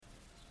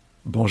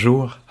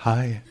Bonjour,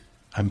 hi,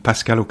 I'm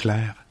Pascal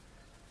Auclair.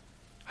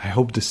 I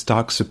hope this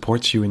talk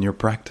supports you in your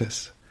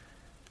practice.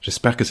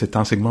 J'espère que cet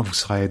enseignement vous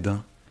sera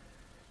aidant.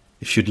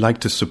 If you'd like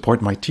to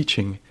support my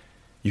teaching,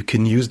 you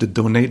can use the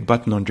donate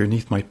button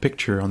underneath my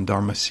picture on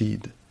Dharma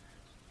Seed.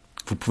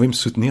 Vous pouvez me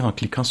soutenir en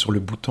cliquant sur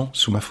le bouton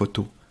sous ma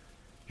photo.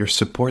 Your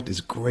support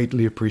is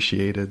greatly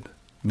appreciated.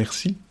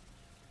 Merci.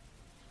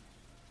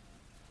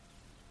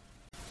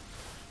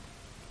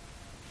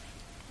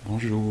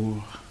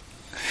 Bonjour.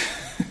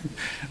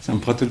 Ça me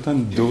prend tout le temps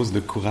une dose de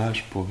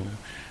courage pour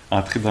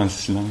entrer dans le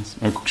silence.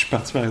 Un coup que je suis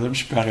parti, par exemple, je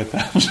suis plus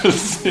arrêtable, je le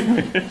sais,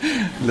 mais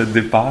le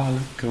départ, là,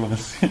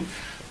 commencer.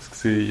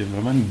 Parce que il y a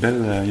vraiment une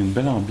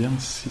belle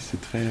ambiance ici.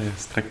 C'est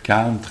très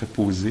calme, très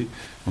posé.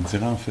 On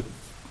dirait, en fait,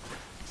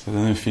 ça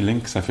donne un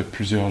feeling que ça fait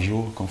plusieurs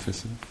jours qu'on fait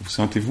ça. Vous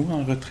sentez-vous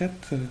en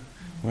retraite?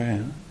 Ouais, hein?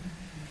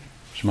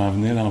 Je m'en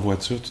venais là, en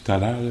voiture tout à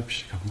l'heure, là, puis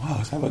je suis comme,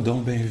 wow, ça va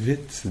donc bien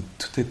vite.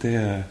 Tout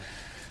était...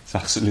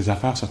 les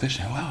affaires sortaient, je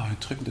disais, wow, un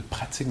truc de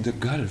pratique de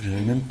golf, je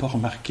n'avais même pas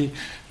remarqué.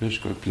 Puis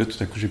là,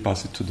 tout à coup, j'ai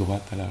passé tout droit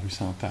à la rue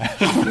Santerre,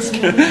 parce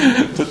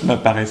que tout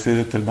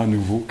m'apparaissait tellement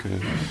nouveau que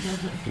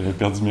j'avais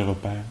perdu mes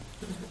repères.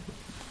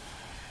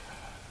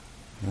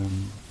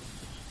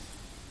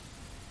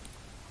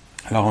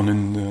 Alors, on a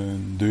une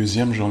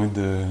deuxième journée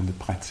de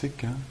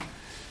pratique.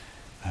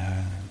 Hein.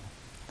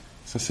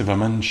 Ça, c'est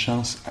vraiment une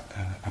chance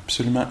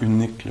absolument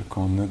unique là,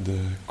 qu'on a de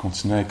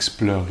continuer à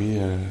explorer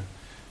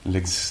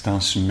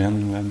l'existence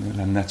humaine,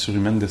 la nature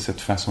humaine de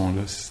cette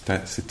façon-là.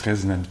 C'est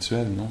très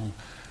inhabituel, non? On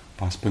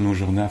passe pas nos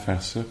journées à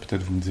faire ça.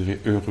 Peut-être vous me direz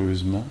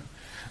heureusement.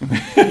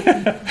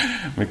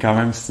 Mais quand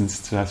même, c'est une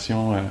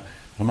situation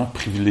vraiment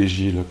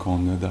privilégiée là,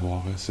 qu'on a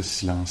d'avoir ce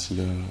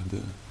silence-là,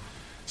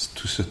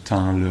 tout ce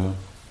temps-là.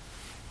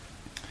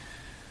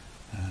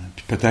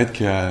 Puis peut-être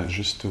que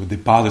juste au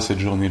départ de cette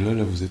journée-là,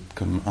 là, vous êtes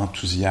comme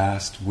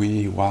enthousiaste.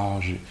 Oui,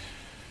 wow, je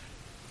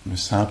me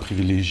sens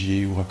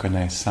privilégié ou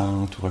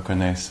reconnaissante ou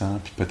reconnaissant.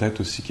 Puis peut-être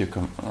aussi qu'il y a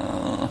comme...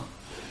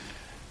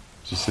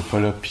 je sais pas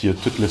là. Puis il y a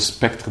tout le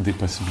spectre des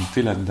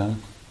possibilités là-dedans.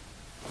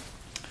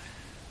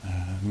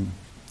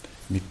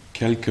 Mais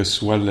quel que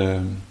soit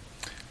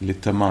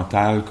l'état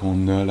mental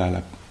qu'on a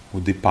là, au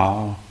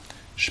départ,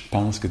 je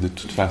pense que de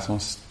toute façon,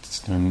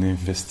 c'est un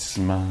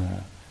investissement.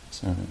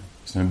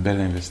 C'est un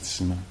bel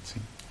investissement. Tu sais.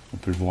 On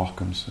peut le voir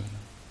comme ça. Là.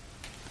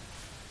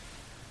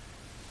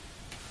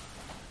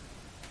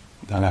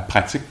 Dans la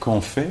pratique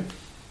qu'on fait,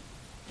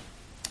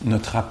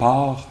 notre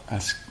rapport à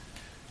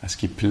ce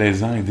qui est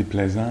plaisant et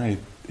déplaisant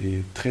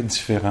est très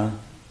différent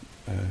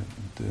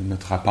de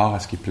notre rapport à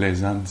ce qui est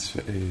plaisant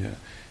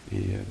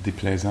et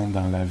déplaisant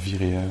dans la vie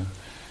réelle.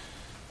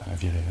 Dans la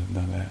vie réelle,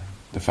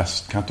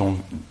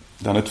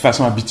 dans notre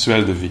façon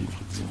habituelle de vivre,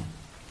 disons.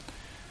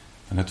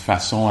 Dans notre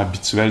façon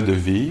habituelle de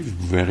vivre,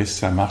 vous verrez si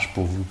ça marche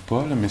pour vous ou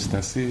pas, là, mais c'est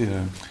assez,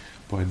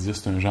 on pourrait dire,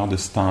 c'est un genre de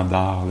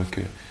standard, là, que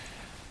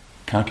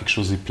quand quelque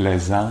chose est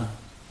plaisant,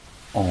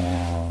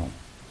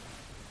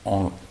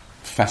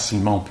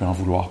 facilement, on peut en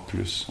vouloir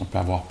plus. On peut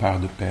avoir peur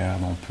de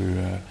perdre.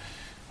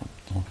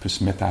 On peut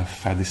se mettre à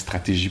faire des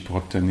stratégies pour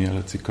obtenir,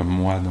 là, comme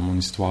moi, dans mon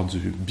histoire du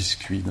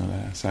biscuit dans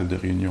la salle de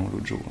réunion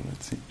l'autre jour.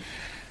 Là,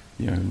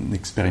 il y a une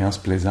expérience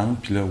plaisante,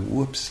 puis là,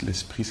 oups,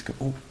 l'esprit, c'est comme,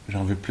 oh,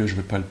 j'en veux plus, je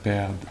veux pas le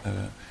perdre.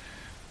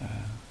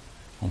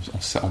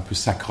 On peut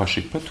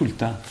s'accrocher. Pas tout le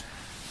temps,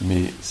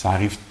 mais ça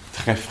arrive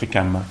très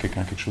fréquemment que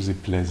quand quelque chose est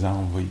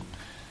plaisant,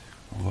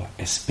 on va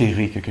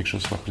espérer que quelque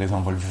chose soit plaisant,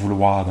 on va le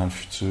vouloir dans le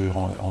futur,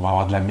 on va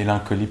avoir de la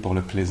mélancolie pour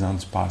le plaisant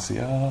du passé.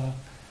 Ah,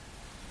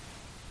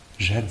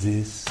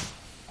 jadis, tu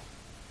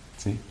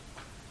sais,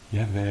 il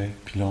y avait,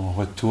 puis là on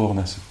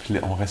retourne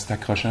on reste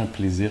accroché à un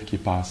plaisir qui est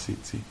passé,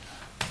 tu sais.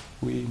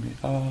 Oui,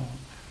 mais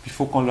il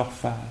faut qu'on le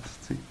refasse,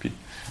 tu sais, puis...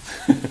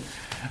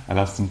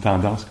 Alors c'est une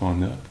tendance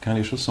qu'on a. Quand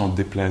les choses sont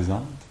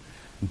déplaisantes,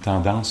 une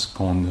tendance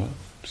qu'on a,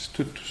 puis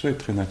tout ça est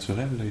très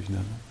naturel, là,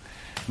 évidemment,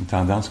 une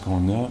tendance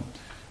qu'on a,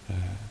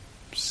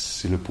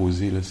 c'est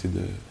l'opposé, là, c'est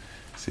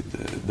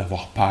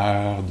d'avoir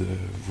peur, de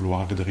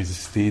vouloir de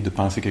résister, de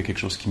penser qu'il y a quelque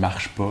chose qui ne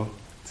marche pas.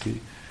 Tu sais.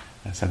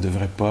 Ça ne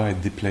devrait pas être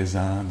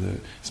déplaisant, de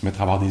se mettre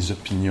à avoir des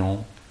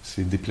opinions.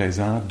 C'est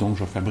déplaisant, donc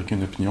je vais fabriquer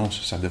une opinion,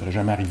 ça ne devrait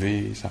jamais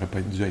arriver, ça n'aurait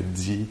pas dû être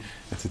dit,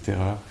 etc.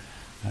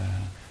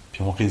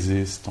 Puis on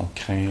résiste, on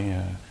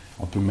craint,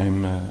 on peut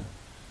même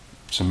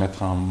se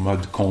mettre en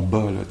mode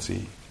combat, là, tu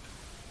sais.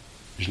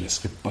 Je ne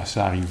laisserai pas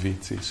ça arriver,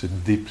 tu sais, ce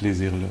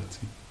déplaisir-là, tu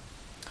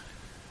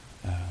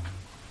sais.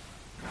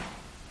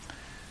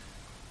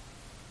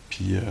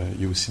 Puis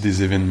il y a aussi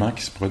des événements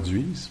qui se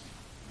produisent.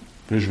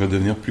 Puis là, je vais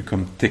devenir plus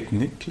comme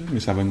technique, là,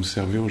 mais ça va nous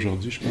servir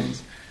aujourd'hui, je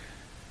pense.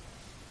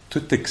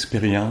 Toute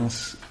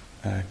expérience,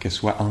 qu'elle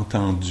soit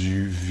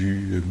entendue,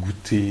 vue,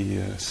 goûtée,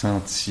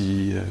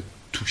 sentie,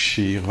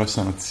 touchée,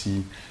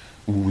 ressentie,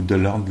 ou de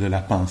l'ordre de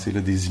la pensée,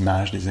 là, des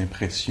images, des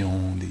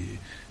impressions,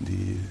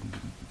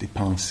 des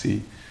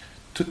pensées,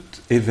 tout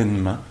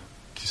événement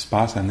qui se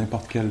passe à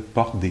n'importe quelle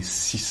porte des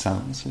 6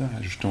 sens, là,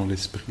 ajoutons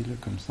l'esprit là,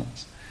 comme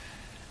sens,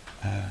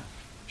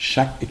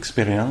 chaque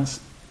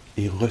expérience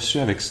est reçue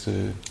avec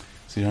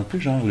C'est un peu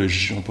genre le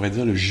jus, on pourrait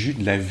dire le jus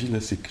de la vie,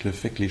 là, c'est que le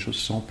fait que les choses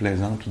sont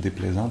plaisantes ou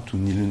déplaisantes ou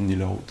ni l'une ni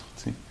l'autre.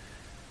 Tu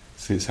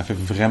sais. Ça fait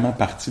vraiment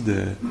partie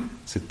de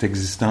cette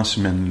existence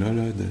humaine-là,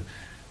 là,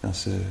 dans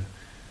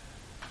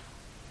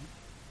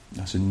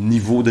ce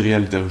niveau de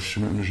réalité. Je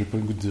n'ai pas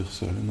le goût de dire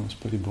ça, là. Non, c'est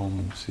pas les bons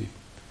mots.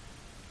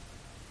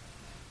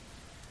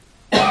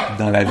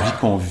 Dans la vie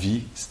qu'on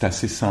vit, c'est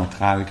assez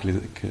central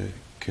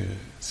que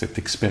cette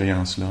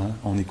expérience-là. Hein.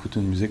 On écoute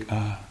une musique,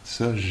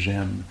 ça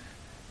j'aime.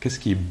 Qu'est-ce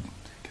qui est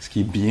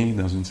bien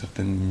dans une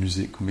certaine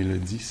musique ou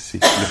mélodie,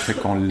 c'est le fait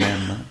qu'on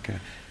l'aime, hein,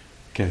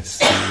 que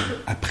c'est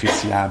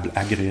appréciable,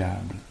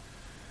 agréable.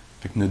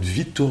 Fait que notre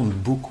vie tourne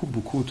beaucoup,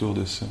 beaucoup autour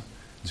de ça.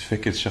 Du fait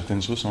que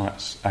certaines choses sont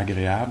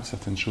agréables,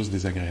 certaines choses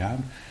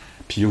désagréables.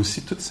 Puis il y a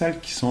aussi toutes celles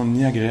qui sont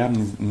ni agréables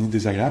ni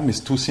désagréables, mais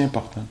c'est aussi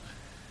important.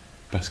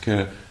 Parce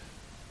que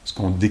ce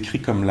qu'on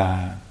décrit comme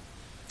la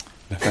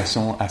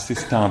façon assez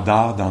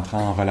standard d'entrer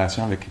en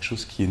relation avec quelque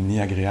chose qui est ni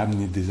agréable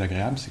ni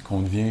désagréable, c'est qu'on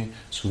devient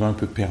souvent un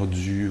peu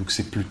perdu ou que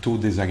c'est plutôt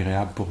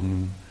désagréable pour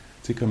nous.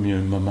 Tu sais, comme il y a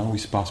un moment où il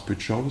se passe peu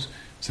de choses,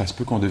 ça se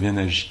peut qu'on devienne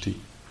agité.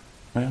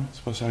 Voyons, il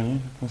se passe rien.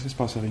 Comment ça, il se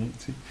passe rien,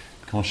 tu sais?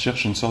 Qu'on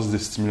cherche une source de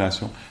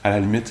stimulation. À la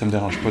limite, ça ne me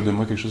dérange pas de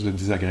moi quelque chose de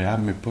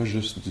désagréable, mais pas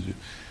juste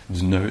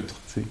du neutre,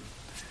 tu sais.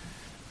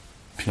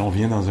 Puis on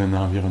vient dans un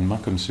environnement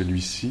comme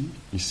celui-ci,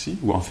 ici,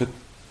 où en fait,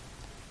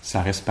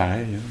 ça reste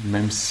pareil, hein?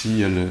 Même s'il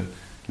y a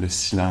le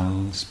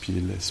silence, puis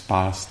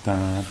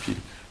l'espace-temps, puis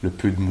le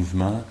peu de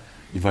mouvement,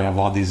 il va y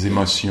avoir des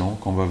émotions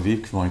qu'on va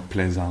vivre qui vont être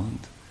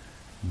plaisantes,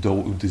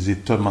 ou des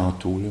états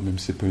mentaux, là, même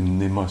si c'est pas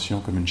une émotion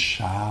comme une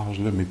charge,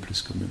 là, mais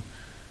plus comme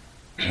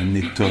un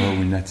état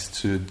ou une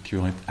attitude qui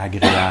vont être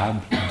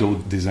agréables,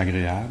 d'autres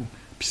désagréables,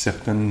 puis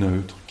certaines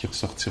neutres qui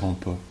ressortiront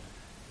pas.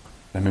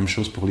 La même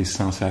chose pour les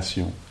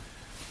sensations.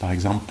 Par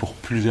exemple, pour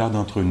plusieurs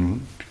d'entre nous,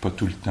 puis pas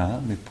tout le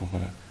temps, mais pour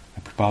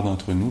la plupart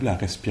d'entre nous, la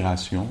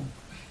respiration,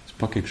 c'est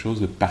pas quelque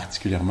chose de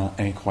particulièrement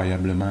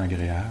incroyablement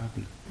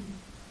agréable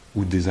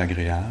ou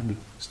désagréable,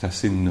 c'est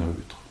assez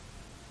neutre,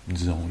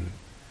 disons-le.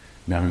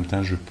 Mais en même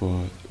temps,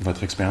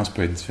 votre expérience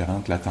peut être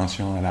différente.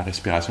 L'attention à la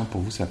respiration,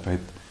 pour vous, ça peut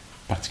être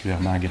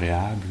particulièrement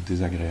agréable ou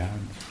désagréable.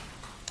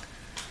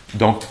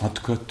 Donc, en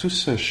tout cas, tout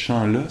ce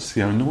champ-là,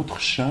 c'est un autre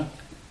champ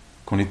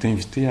qu'on est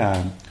invité à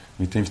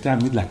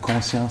amener de la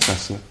conscience à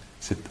ça,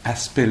 cet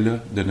aspect-là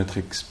de notre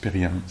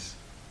expérience.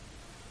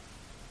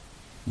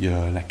 Il y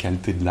a la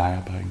qualité de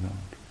l'air, par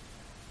exemple,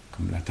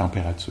 comme la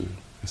température.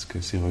 Est-ce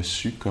que c'est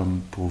reçu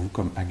pour vous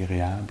comme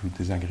agréable ou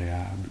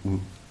désagréable,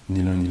 ou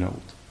ni l'un ni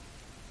l'autre?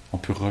 On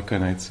peut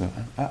reconnaître ça.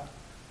 Hein?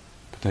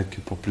 Peut-être que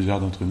pour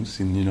plusieurs d'entre nous,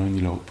 c'est ni l'un ni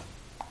l'autre.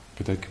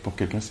 Peut-être que pour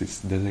quelqu'un,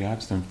 c'est désagréable,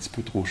 c'est un petit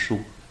peu trop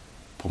chaud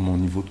pour mon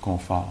niveau de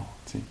confort.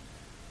 Tu sais.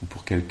 Ou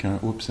pour quelqu'un,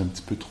 c'est un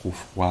petit peu trop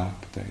froid,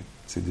 peut-être,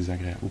 c'est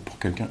désagréable. Ou pour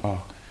quelqu'un,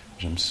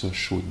 j'aime ça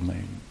chaud de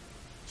même,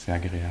 c'est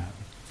agréable.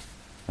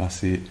 Alors,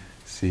 c'est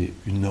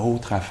une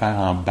autre affaire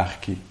à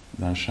embarquer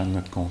dans le champ de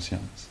notre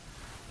conscience.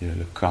 Il y a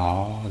le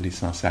corps, les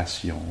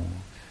sensations,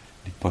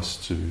 les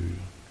postures.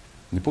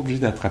 On n'est pas obligé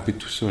d'attraper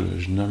tout ça, là.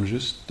 Je nomme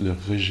juste le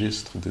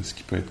registre de ce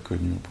qui peut être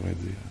connu, on pourrait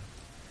dire.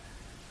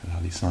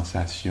 Alors, les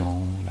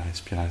sensations, la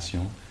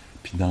respiration.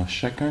 Puis dans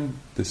chacun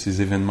de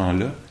ces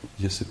événements-là,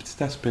 il y a ce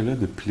petit aspect-là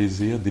de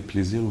plaisir,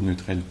 déplaisir ou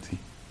neutralité.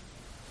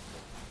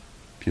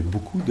 Puis il y a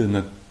beaucoup de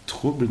notre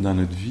trouble dans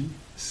notre vie,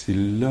 c'est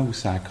là où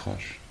ça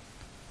accroche.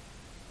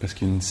 Parce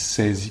qu'il y a une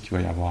saisie qu'il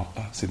va y avoir.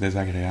 C'est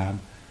désagréable.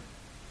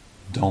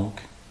 Donc,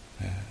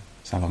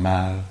 ça va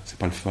mal, c'est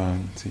pas le fun,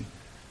 tu sais.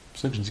 C'est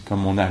pour ça que je dis,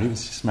 comme on arrive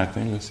ici ce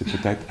matin, là, c'est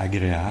peut-être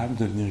agréable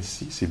de venir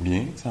ici, c'est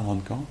bien de s'en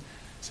rendre compte.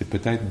 C'est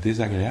peut-être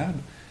désagréable,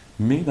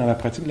 mais dans la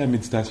pratique de la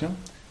méditation,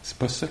 c'est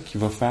pas ça qui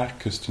va faire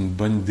que c'est une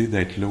bonne idée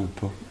d'être là ou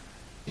pas.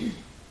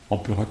 On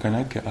peut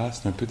reconnaître que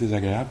c'est un peu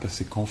désagréable parce que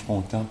c'est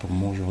confrontant pour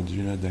moi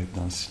aujourd'hui là, d'être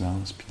dans le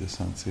silence puis de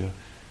sentir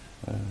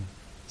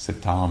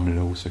cette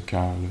âme-là ou ce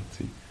cœur-là, tu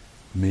sais.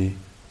 Mais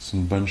c'est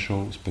une bonne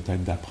chose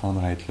peut-être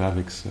d'apprendre à être là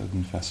avec ça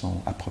d'une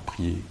façon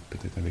appropriée,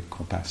 peut-être avec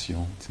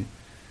compassion, tu sais.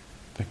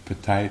 Fait que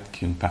peut-être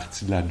qu'il y a une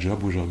partie de la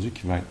job aujourd'hui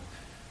qui va être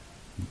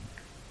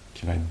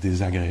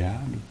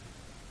désagréable,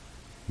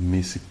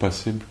 mais c'est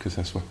possible que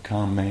ça soit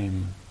quand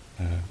même,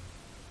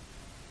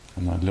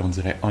 en anglais on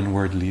dirait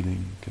onward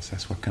leading, que ça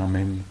soit quand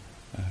même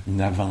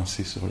une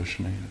avancée sur le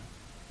chemin. Là.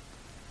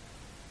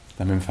 De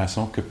la même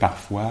façon que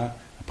parfois,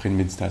 après une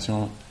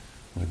méditation,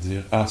 on va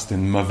dire « c'était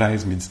une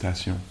mauvaise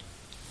méditation ».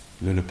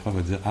 Là, le prof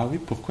va dire « oui,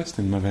 pourquoi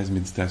c'était une mauvaise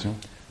méditation?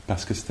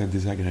 Parce que c'était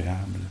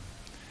désagréable. »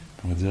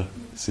 On va dire,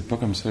 c'est pas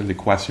comme ça,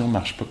 l'équation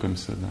marche pas comme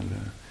ça.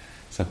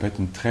 Ça peut être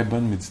une très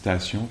bonne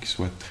méditation qui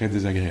soit très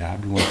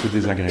désagréable ou un peu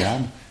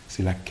désagréable.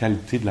 C'est la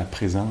qualité de la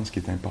présence qui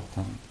est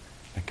importante.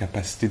 La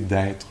capacité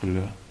d'être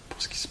là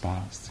pour ce qui se passe.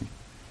 Tu sais.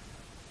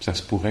 Ça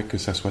se pourrait que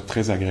ça soit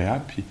très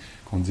agréable, puis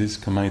qu'on dise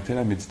comment était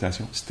la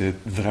méditation. C'était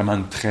vraiment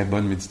une très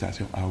bonne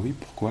méditation. Ah oui,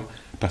 pourquoi?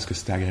 Parce que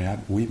c'était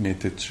agréable. Oui, mais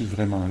étais-tu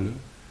vraiment là?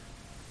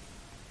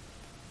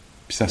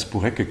 Puis ça se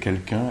pourrait que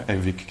quelqu'un ait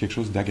vécu quelque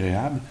chose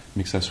d'agréable,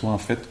 mais que ça soit en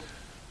fait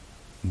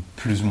une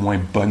plus ou moins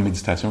bonne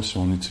méditation si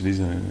on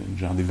utilise un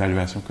genre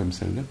d'évaluation comme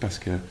celle-là, parce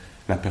que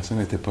la personne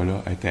n'était pas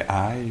là, elle était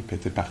high, puis elle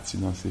était partie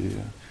dans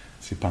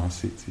ses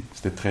pensées. Tu sais.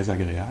 C'était très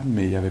agréable,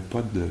 mais il n'y avait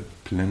pas de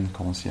pleine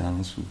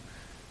conscience ou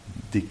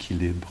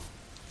d'équilibre.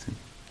 Tu sais.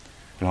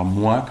 Alors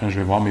moi, quand je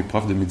vais voir mes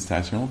profs de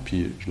méditation,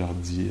 puis je leur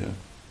dis,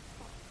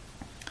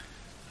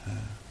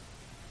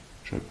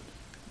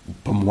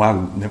 pas moi,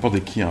 ou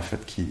n'importe qui en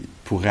fait, qui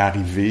pourrait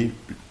arriver,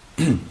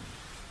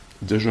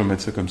 déjà je vais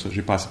mettre ça comme ça,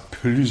 j'ai passé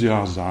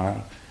plusieurs heures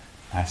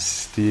à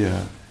assister,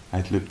 à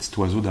être le petit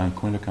oiseau dans le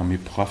coin là, quand mes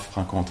profs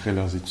rencontraient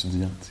leurs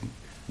étudiants, tu sais,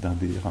 dans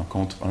des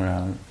rencontres un à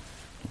un.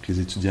 Donc les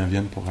étudiants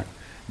viennent pour...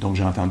 Donc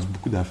j'ai entendu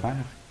beaucoup d'affaires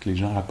que les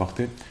gens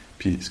rapportaient.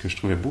 Puis ce que je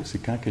trouvais beau, c'est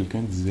quand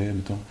quelqu'un disait,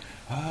 mettons,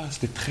 ah,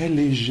 c'était très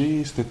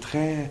léger, c'était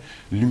très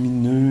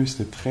lumineux,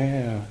 c'était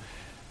très...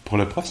 Pour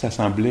le prof, ça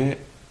semblait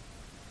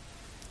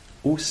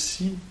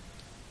aussi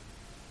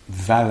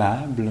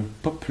valable,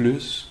 pas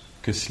plus,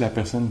 que si la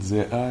personne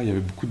disait, ah, il y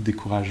avait beaucoup de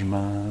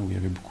découragement, ou il y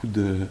avait beaucoup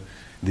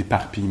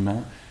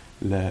d'éparpillement.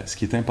 Ce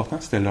qui était important,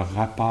 c'était le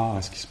rapport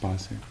à ce qui se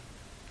passait.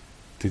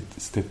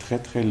 C'était très,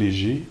 très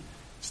léger,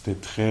 c'était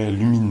très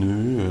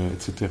lumineux,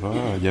 etc.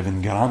 Il y avait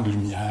une grande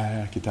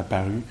lumière qui est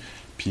apparue.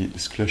 Puis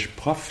ce que le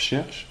prof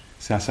cherche,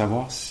 c'est à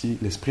savoir si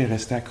l'esprit est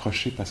resté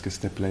accroché parce que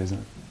c'était plaisant.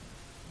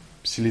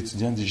 Puis si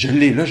l'étudiant dit « Je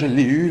l'ai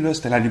eu, là,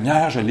 c'était la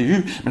lumière, je l'ai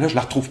eu, mais là, je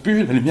la retrouve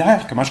plus, la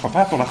lumière, comment je peux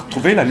faire pour la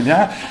retrouver, la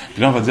lumière? »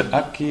 Puis là, on va dire «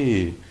 OK,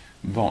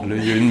 bon, là,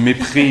 il y a une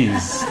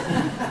méprise.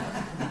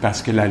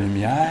 Parce que la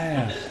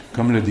lumière,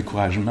 comme le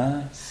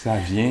découragement, ça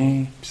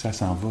vient, puis ça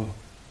s'en va.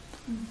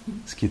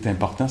 Ce qui est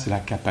important, c'est la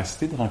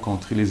capacité de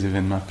rencontrer les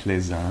événements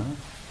plaisants,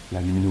 la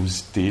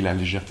luminosité, la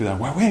légèreté.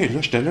 Ouais, là,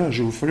 j'étais là,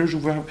 j'ouvre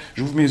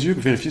mes yeux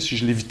pour vérifier si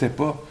je l'évitais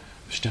pas.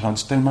 J'étais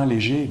rendu tellement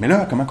léger. Mais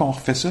là, comment qu'on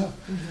refait ça?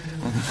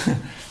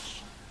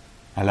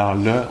 Alors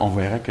là, on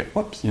verrait que,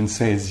 oups, il y a une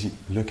saisie.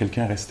 Là,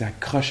 quelqu'un restait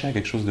accroché à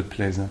quelque chose de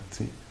plaisant.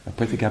 Il n'a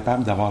pas été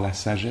capable d'avoir la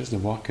sagesse de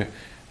voir que,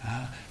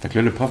 fait que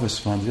là, le prof va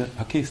souvent dire,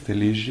 OK, c'était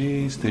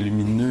léger, c'était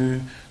lumineux,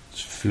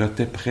 tu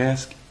flottais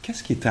presque.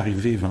 Qu'est-ce qui est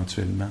arrivé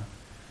éventuellement?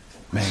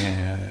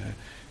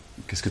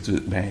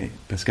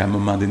 Parce qu'à un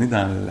moment donné,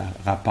 dans le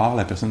rapport,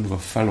 la personne va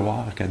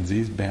falloir qu'elle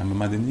dise, à un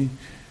moment donné,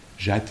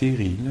 j'ai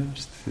atterri, là,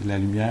 la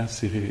lumière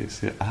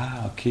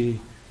OK,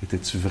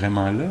 étais-tu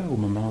vraiment là au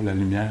moment où la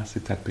lumière s'est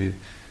tapée,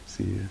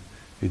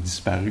 est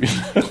disparue,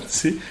 tu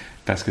sais?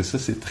 Parce que ça,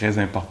 c'est très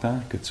important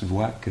que tu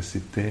vois que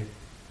c'était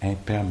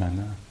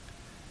impermanent,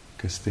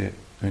 que c'était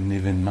un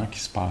événement qui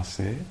se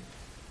passait,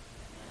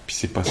 puis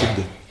c'est possible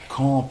de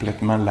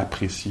complètement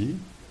l'apprécier,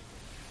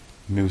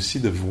 mais aussi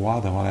de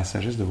voir, d'avoir la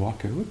sagesse de voir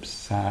que, oups,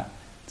 ça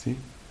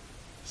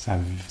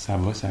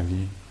va, ça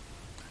vient.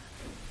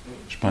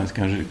 Je pense,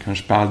 quand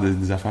je parle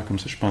des affaires comme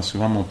ça, je pense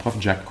souvent à mon prof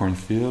Jack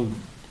Cornfield.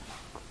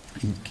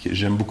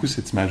 J'aime beaucoup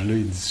cette image-là.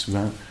 Il dit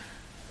souvent,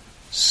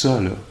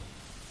 ça, là,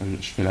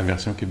 je fais la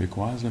version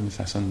québécoise, là, mais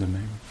ça sonne de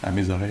même, à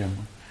mes oreilles à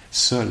moi.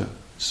 Ça, là,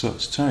 ça,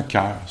 c'est-tu un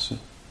cœur, ça?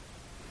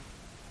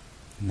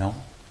 Non.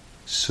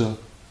 Ça,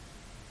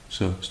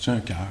 c'est-tu un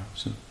cœur,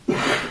 ça?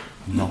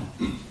 Non.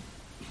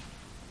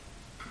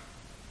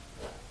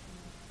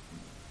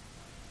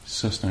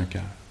 Ça, c'est un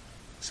cœur.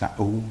 Ça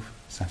ouvre,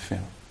 ça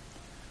ferme.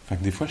 Fait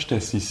que des fois, je suis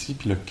assis ici,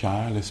 puis le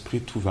cœur, l'esprit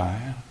est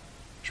ouvert.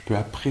 Je peux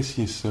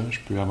apprécier ça, je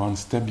peux avoir une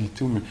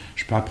stabilité,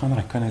 je peux apprendre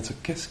à connaître ça.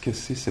 Qu'est-ce que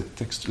c'est cette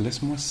texture?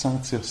 Laisse-moi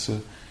sentir ça.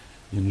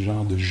 Il y a une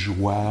genre de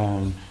joie,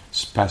 une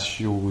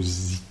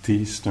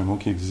spaciosité, c'est un mot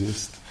qui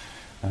existe.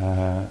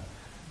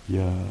 Il y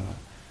a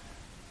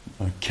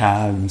un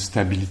calme, une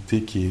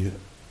stabilité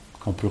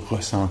qu'on peut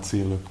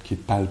ressentir, là, qui est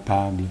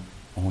palpable.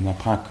 On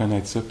apprend à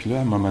connaître ça, puis là,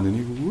 à un moment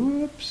donné,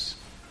 oups!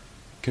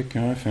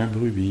 Quelqu'un fait un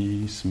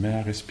bruit, se met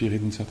à respirer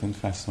d'une certaine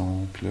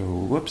façon, puis là,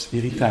 oups,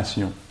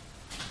 irritation.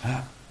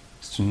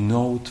 C'est une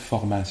autre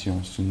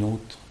formation, c'est une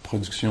autre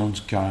production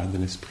du cœur, de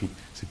l'esprit.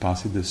 C'est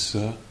passer de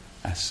ça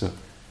à ça.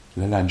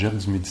 Là, la job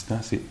du méditant,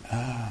 c'est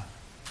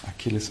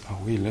OK, là,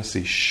 oui, là,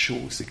 c'est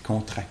chaud, c'est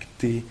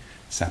contracté,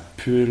 ça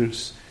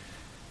pulse,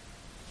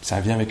 ça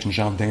vient avec une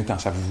genre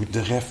d'intention. Ça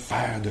voudrait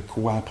faire de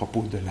quoi à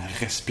propos de la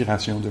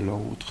respiration de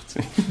l'autre,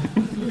 tu sais.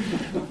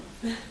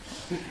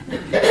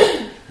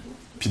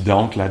 Puis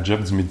donc, la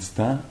job du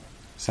méditant,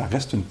 ça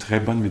reste une très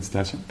bonne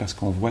méditation parce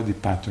qu'on voit des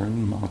patterns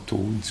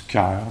mentaux, du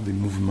cœur, des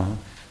mouvements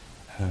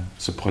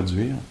se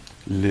produire,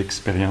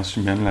 l'expérience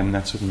humaine, la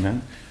nature humaine.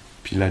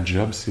 Puis la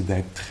job, c'est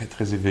d'être très,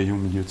 très éveillé au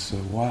milieu de ça.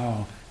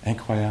 Wow,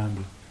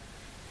 incroyable!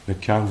 Le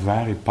cœur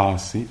ouvert est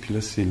passé, puis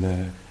là, c'est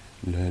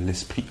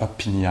l'esprit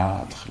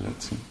opiniâtre, là,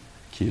 tu sais,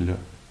 qui est là.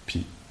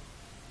 Puis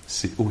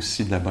c'est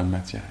aussi de la bonne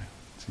matière.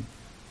 Tu sais.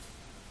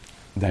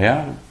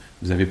 D'ailleurs,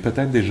 vous avez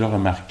peut-être déjà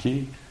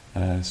remarqué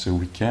ce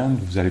week-end,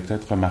 vous allez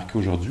peut-être remarquer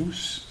aujourd'hui,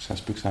 ça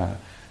se peut que ça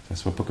ne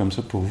soit pas comme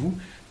ça pour vous,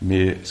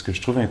 mais ce que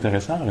je trouve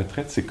intéressant en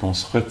retraite, c'est qu'on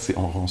se retire,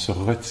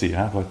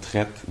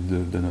 retraite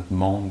de notre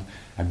monde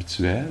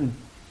habituel.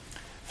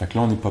 Fait que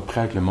là, on n'est pas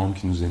prêt avec le monde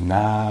qui nous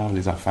énerve,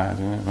 les affaires,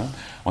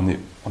 hein?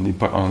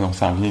 On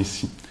s'en vient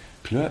ici.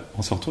 Puis là,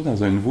 on se retrouve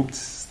dans un nouveau petit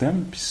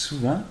système, puis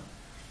souvent,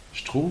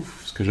 je trouve,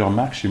 ce que je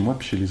remarque chez moi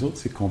puis chez les autres,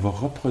 c'est qu'on va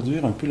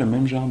reproduire un peu le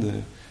même genre de...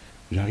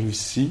 J'arrive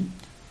ici,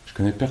 Je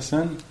connais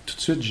personne. Tout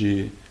de suite,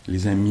 j'ai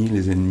les amis,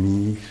 les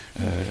ennemis,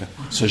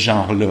 ce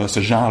genre-là.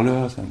 Ça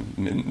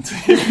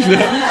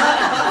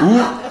ou,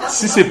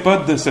 si c'est pas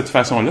de cette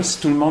façon-là, si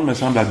tout le monde me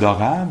semble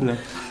adorable,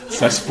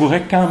 ça se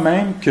pourrait quand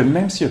même que,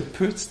 même s'il y a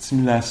peu de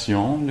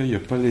stimulation, là, il n'y a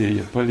pas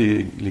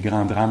les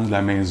grands drames de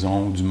la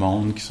maison ou du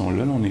monde qui sont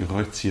là, on est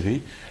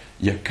retiré,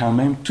 il y a quand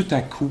même tout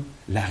à coup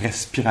la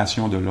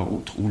respiration de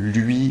l'autre, ou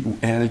lui ou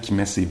elle qui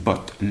met ses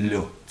bottes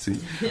là, tu sais,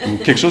 ou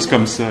quelque chose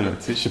comme ça, là,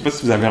 tu sais. Je sais pas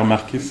si vous avez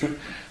remarqué ça.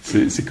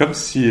 C'est comme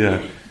si...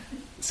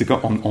 c'est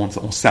comme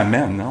on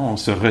s'amène, hein, on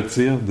se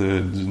retire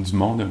du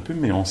monde un peu,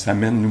 mais on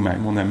s'amène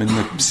nous-mêmes, on amène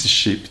notre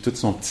psyché, puis tout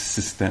son petit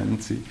système,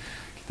 tu sais,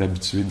 qui est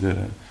habitué de...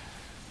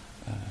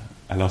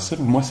 alors ça,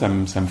 moi, ça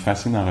me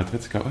fascine en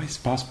retraite, c'est que, il se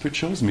passe peu de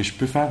choses, mais je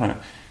peux faire un...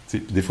 Tu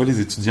sais, des fois, les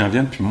étudiants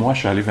viennent, puis moi, je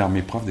suis allé vers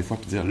mes profs, des fois,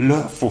 puis dire,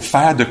 là, faut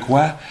faire de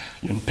quoi?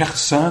 Il y a une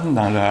personne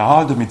dans le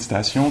hall de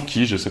méditation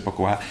qui, je sais pas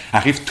quoi,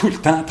 arrive tout le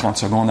temps 30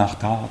 secondes en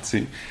retard, tu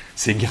sais.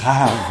 C'est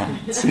grave,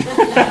 tu sais.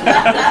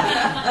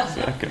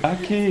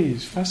 OK,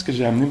 je pense que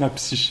j'ai amené ma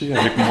psyché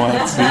avec moi,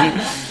 tu sais,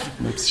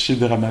 ma psyché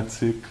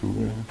dramatique. Tu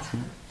sais.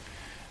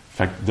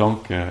 Fait que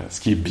donc, ce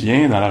qui est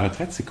bien dans la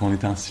retraite, c'est qu'on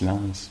est en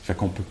silence. Fait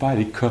qu'on peut pas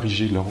aller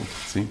corriger l'autre,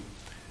 tu sais.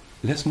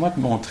 Laisse-moi te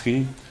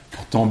montrer,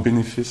 pour ton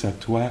bénéfice à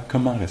toi,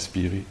 comment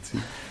respirer, tu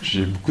sais.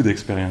 J'ai beaucoup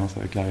d'expérience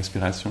avec la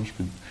respiration. Je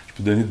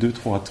peux donner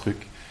 2-3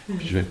 trucs.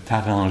 Puis je vais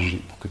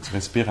t'arranger pour que tu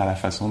respires à la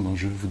façon dont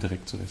je voudrais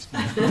que tu respires.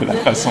 De la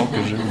façon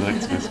que je voudrais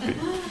que tu respires.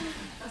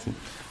 T'sais.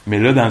 Mais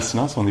là, dans le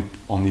silence, on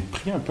est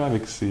pris un peu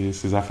avec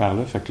ces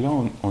affaires-là. Fait que là,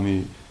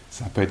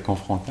 ça peut être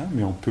confrontant,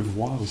 mais on peut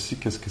voir aussi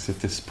qu'est-ce que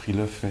cet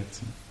esprit-là fait.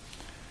 T'sais.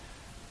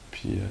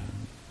 Puis,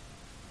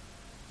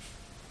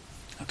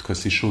 en tout cas,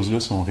 ces choses-là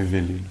sont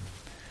révélées.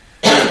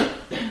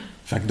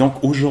 Fait que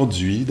donc,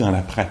 aujourd'hui, dans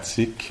la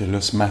pratique,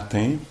 là, ce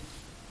matin,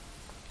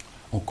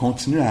 on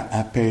continue à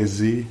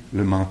apaiser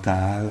le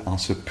mental en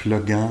se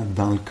pluguant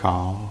dans le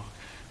corps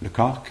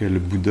que le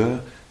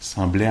Bouddha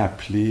semblait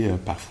appeler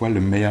parfois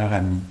le meilleur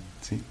ami.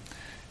 Tu sais.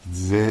 Il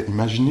disait,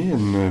 imaginez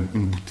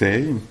une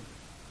bouteille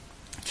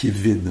qui est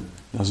vide.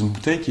 Dans une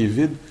bouteille qui est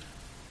vide,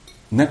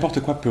 n'importe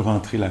quoi peut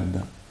rentrer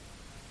là-dedans.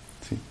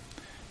 Tu sais.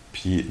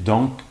 Puis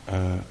donc,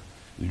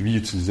 lui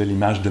utilisait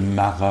l'image de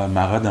Mara.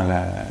 Mara, dans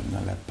la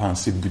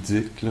pensée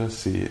bouddhique, là,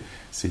 c'est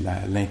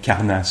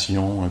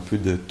l'incarnation un peu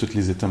de tous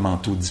les états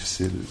mentaux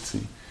difficiles. Tu sais.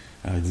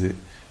 Alors, il disait,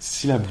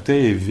 si la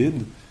bouteille est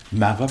vide,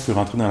 Mara peut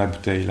rentrer dans la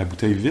bouteille. La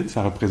bouteille vide,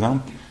 ça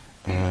représente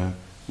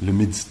le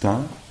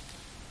méditant,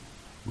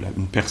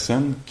 une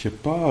personne qui n'a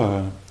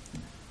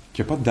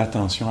pas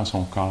d'attention à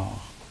son corps.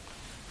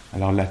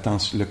 Alors,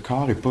 le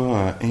corps n'est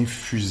pas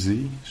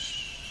infusé.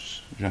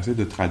 J'essaie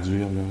de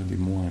traduire là, des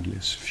mots anglais.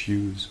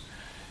 Suffuse.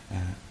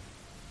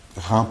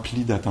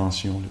 Rempli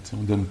d'attention. Là, on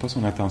ne donne pas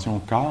son attention au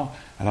corps,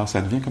 alors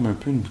ça devient comme un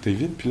peu une bouteille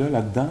vide. Puis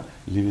là-dedans,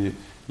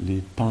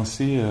 les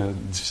pensées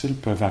difficiles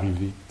peuvent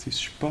arriver. Je ne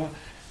suis pas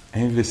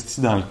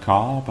investi dans le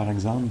corps, par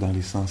exemple, dans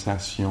les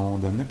sensations,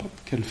 dans n'importe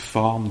quelle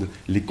forme, de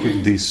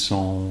l'écoute des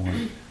sons,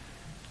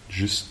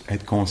 juste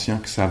être conscient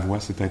que sa voix,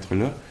 c'est être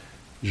là.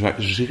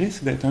 Je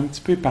risque d'être un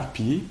petit peu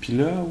éparpillé, puis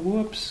là,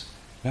 oups,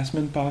 la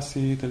semaine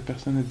passée, telle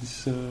personne a dit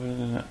ça.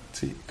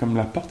 Comme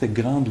la porte est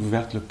grande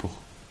ouverte là, pour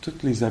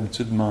toutes les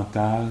habitudes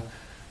mentales,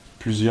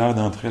 plusieurs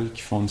d'entre elles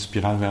qui font une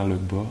spirale vers le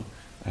bas,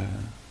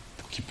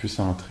 pour qu'ils puissent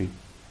entrer.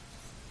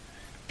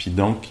 Puis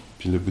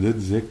le Bouddha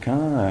disait,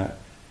 quand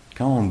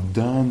on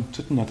donne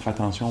toute notre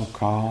attention au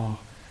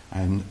corps,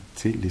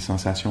 les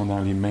sensations dans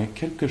les mains,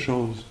 quelque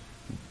chose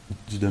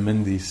du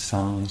domaine des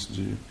sens,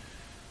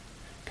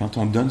 quand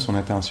on donne son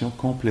attention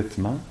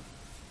complètement,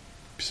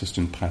 puis ça c'est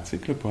une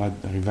pratique là, pour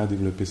arriver à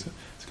développer ça,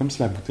 c'est comme si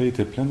la bouteille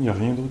était pleine, il n'y a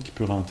rien d'autre qui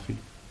peut rentrer.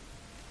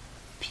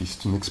 Puis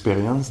c'est une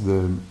expérience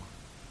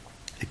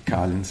et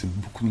Colin, c'est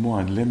beaucoup de mots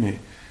anglais, mais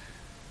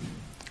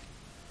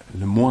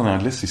le mot en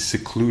anglais, c'est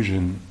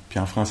seclusion. Puis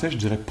en français, je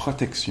dirais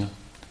protection.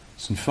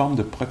 C'est une forme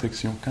de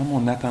protection. Quand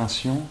mon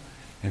attention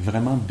est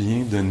vraiment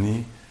bien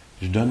donnée,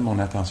 je donne mon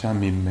attention à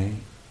mes mains,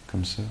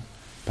 comme ça,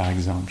 par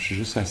exemple. Je suis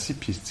juste assis,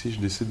 puis je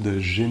décide de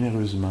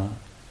généreusement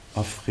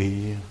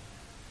offrir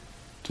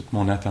toute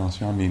mon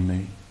attention à mes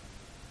mains.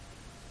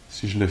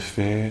 Si je le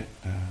fais,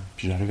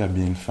 puis j'arrive à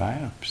bien le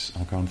faire, puis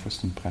encore une fois,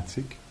 c'est une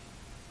pratique,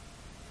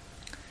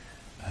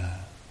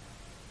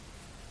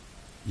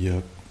 il y a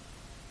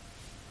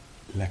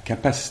la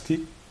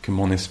capacité que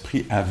mon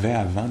esprit avait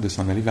avant de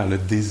s'en aller vers le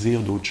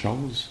désir d'autre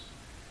chose.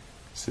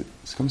 C'est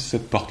comme si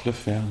cette porte-là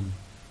ferme.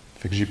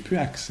 Fait que j'ai plus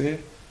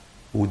accès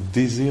au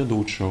désir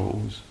d'autre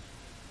chose,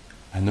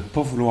 à ne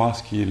pas vouloir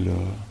ce qui est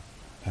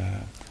là.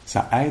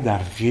 Ça aide à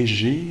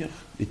régir,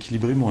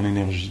 équilibrer mon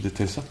énergie, de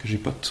telle sorte que j'ai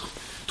pas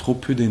trop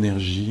peu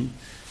d'énergie,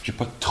 j'ai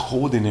pas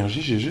trop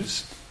d'énergie,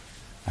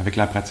 avec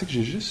la pratique,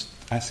 j'ai juste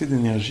assez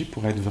d'énergie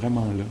pour être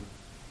vraiment là.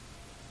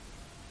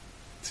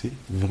 Tu sais,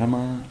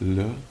 vraiment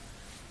là.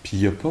 Puis il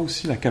n'y a pas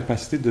aussi la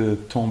capacité de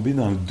tomber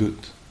dans le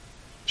doute.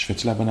 Je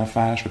fais-tu la bonne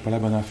affaire, je fais pas la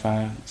bonne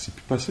affaire? C'est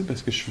plus possible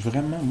parce que je suis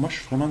vraiment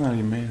dans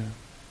les mains, là.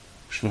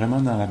 Je suis vraiment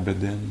dans la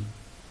bedaine.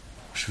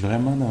 Je suis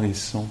vraiment dans les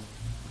sons,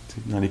 tu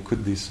sais, dans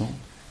l'écoute des sons.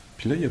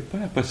 Puis là, il n'y a pas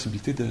la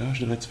possibilité de « Ah,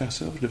 je devrais faire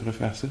ça, je devrais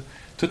faire ça ».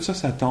 Tout ça,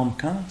 ça tombe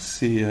quand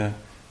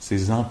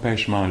ces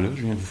empêchements-là,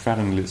 je viens de vous faire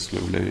une liste,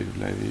 là, vous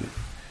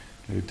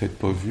l'avez peut-être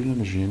pas vu, là,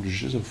 mais je viens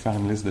juste de vous faire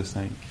une liste de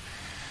 5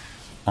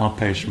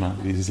 empêchements.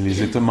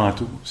 Les états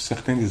mentaux,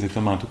 certains des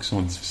états mentaux qui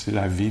sont difficiles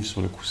à vivre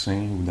sur le coussin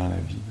ou dans la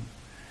vie. Là.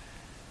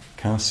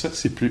 Quand ça,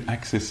 c'est plus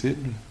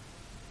accessible,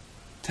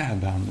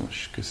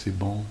 tabarnouche que c'est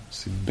bon,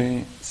 c'est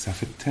bien, ça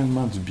fait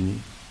tellement du bien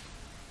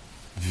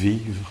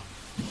vivre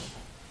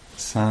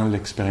sans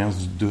l'expérience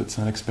du doute,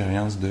 sans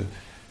l'expérience de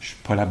je suis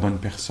pas la bonne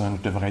personne,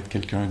 je devrais être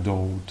quelqu'un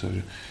d'autre,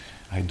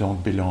 I don't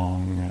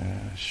belong,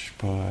 je suis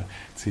pas,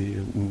 tu sais,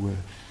 ou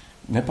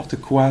n'importe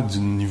quoi du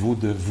niveau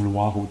de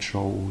vouloir autre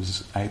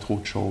chose, être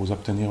autre chose,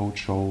 obtenir autre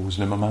chose,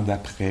 le moment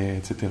d'après,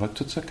 etc.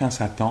 Tout ça, quand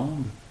ça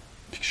tombe,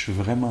 puis que je suis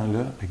vraiment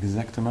là,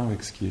 exactement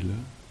avec ce qui est là,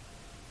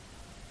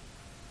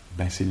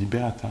 ben c'est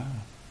libérateur.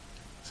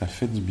 Ça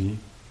fait du bien.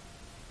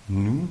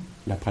 Nous,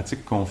 la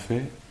pratique qu'on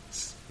fait,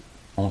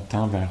 on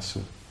tend vers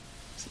ça.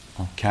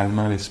 En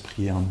calmant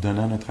l'esprit, en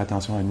donnant notre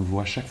attention à nouveau.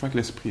 À chaque fois que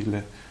l'esprit,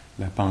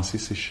 la pensée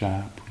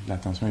s'échappe,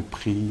 l'attention est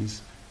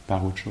prise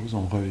par autre chose,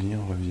 on revient.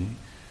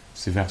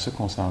 C'est vers ça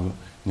qu'on s'en va.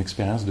 Une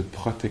expérience de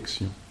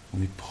protection.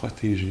 On est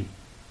protégé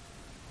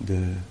de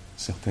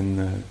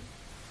certains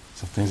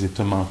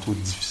états mentaux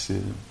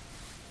difficiles.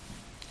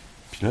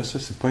 Puis là, ça,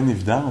 c'est pas une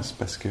évidence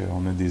parce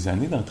qu'on a des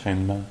années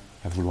d'entraînement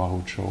à vouloir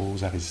autre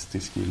chose, à résister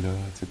ce qui est là,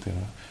 etc.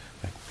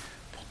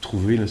 Pour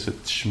trouver là, ce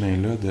petit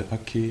chemin-là de «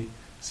 OK,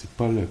 c'est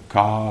pas le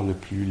corps le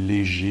plus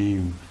léger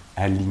ou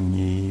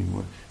aligné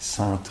ou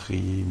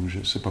centré ou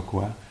je sais pas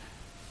quoi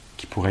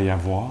qu'il pourrait y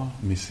avoir,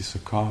 mais c'est ce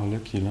corps-là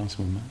qui est là en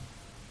ce moment.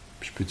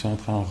 Puis je peux-tu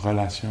entrer en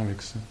relation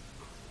avec ça?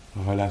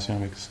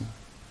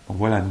 On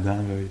voit là-dedans,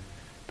 là, il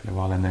peut y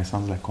avoir la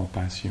naissance de la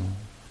compassion.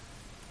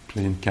 Puis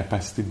là, il y a une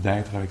capacité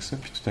d'être avec ça,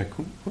 puis tout à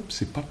coup,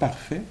 c'est pas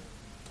parfait,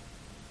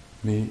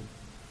 mais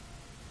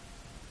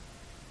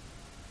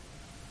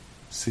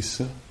c'est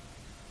ça.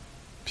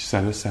 Puis ça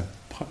a sa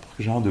propre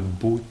genre de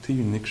beauté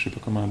unique, je sais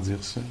pas comment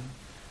dire ça.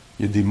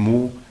 Il y a des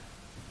mots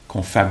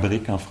qu'on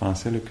fabrique en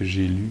français, là, que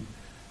j'ai lus.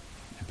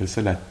 Ils appellent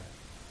ça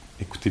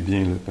écoutez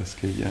bien, là, parce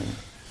que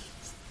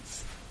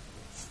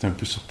c'est un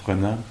peu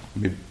surprenant,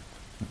 mais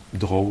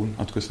drôle.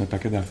 En tout cas, c'est un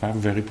paquet d'affaires,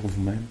 vous verrez pour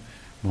vous-même.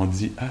 Mais on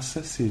dit,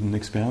 ça, c'est une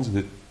expérience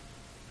de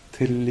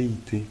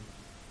telléité.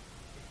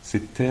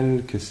 C'est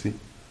tel que c'est.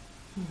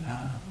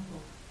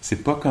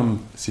 C'est pas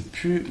comme... C'est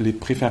plus... Les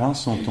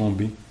préférences sont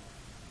tombées.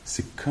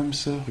 C'est comme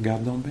ça,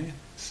 regardons bien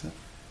ça.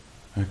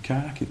 Un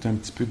cœur qui est un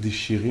petit peu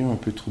déchiré, un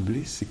peu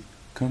troublé, c'est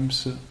comme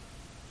ça.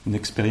 Une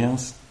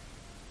expérience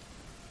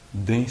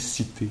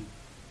d'incité.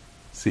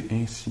 C'est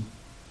ainsi.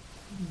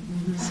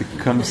 C'est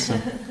comme ça.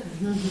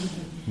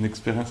 Une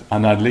expérience...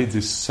 En anglais, ils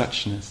disent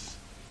suchness.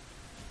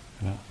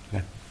 Alors,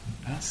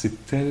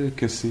 c'est tel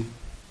que c'est.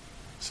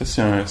 Ça,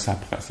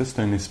 c'est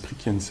un esprit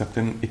qui a une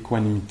certaine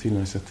équanimité,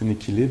 là, un certain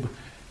équilibre,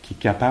 qui est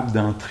capable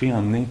d'entrer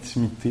en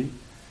intimité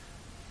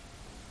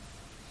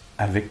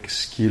avec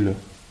ce qui est là.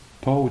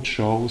 Pas autre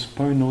chose,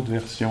 pas une autre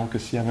version, que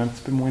s'il y avait un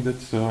petit peu moins de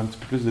ça, un petit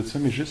peu plus de ça,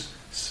 mais juste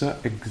ça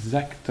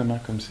exactement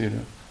comme c'est là.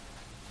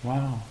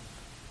 Wow!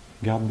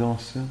 Gardons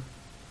ça.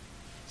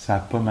 Ça n'a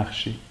pas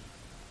marché.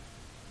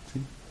 Tu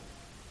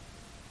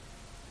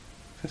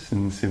sais? Ça,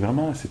 c'est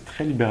vraiment, c'est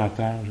très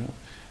libérateur. Genre.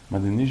 À un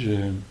moment donné,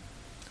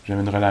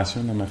 j'avais une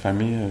relation dans ma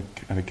famille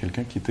avec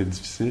quelqu'un qui était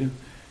difficile,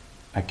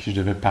 à qui je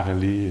devais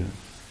parler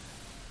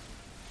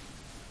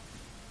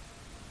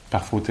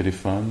parfois au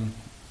téléphone,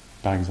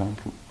 par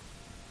exemple.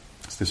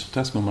 C'était surtout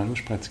à ce moment-là où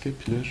je pratiquais,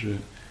 puis là,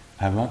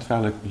 avant de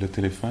faire le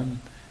téléphone,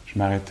 je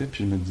m'arrêtais,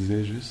 puis je me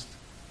disais juste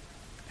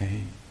 «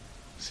 Hey,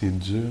 c'est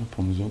dur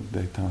pour nous autres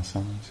d'être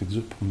ensemble, c'est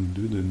dur pour nous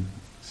deux,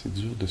 c'est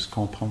dur de se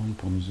comprendre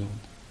pour nous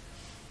autres. »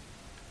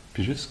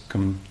 Puis juste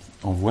comme,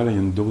 on voit là, il y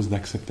a une dose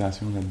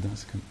d'acceptation là-dedans,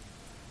 c'est comme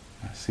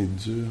 « C'est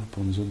dur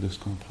pour nous autres de se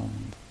comprendre. »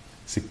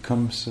 C'est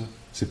comme ça.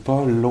 C'est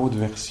pas l'autre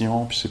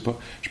version, puis je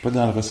suis pas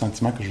dans le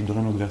ressentiment que je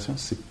voudrais une autre version,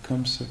 c'est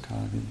comme ça,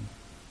 Caroline.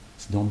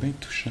 C'est donc bien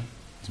touchant.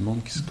 Du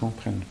monde qui se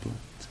comprenne pas.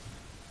 T'sais.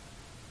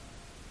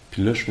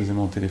 Puis là, je faisais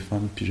mon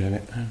téléphone, puis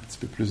j'avais un petit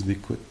peu plus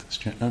d'écoute.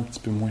 J'étais un petit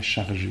peu moins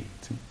chargé,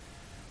 t'sais,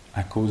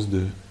 à cause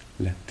de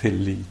la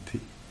telléité.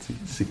 T'sais.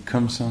 C'est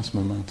comme ça en ce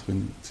moment entre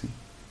nous. T'sais.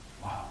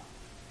 Wow!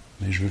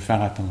 Mais je veux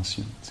faire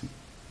attention. T'sais.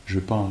 Je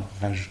veux pas en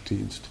rajouter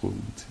du trouble.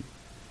 T'sais.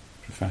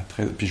 Je veux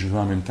faire puis je veux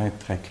en même temps être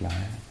très clair,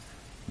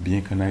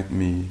 bien connaître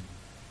mes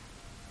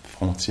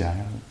frontières.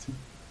 T'sais.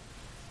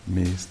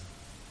 Mais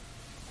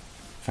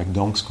fait que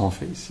donc, ce qu'on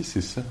fait ici, c'est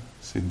ça.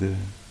 C'est de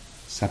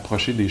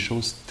s'approcher des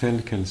choses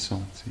telles qu'elles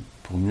sont, t'sais,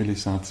 pour mieux les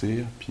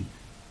sentir, puis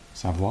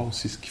savoir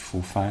aussi ce qu'il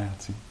faut faire,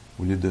 t'sais,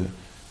 au lieu de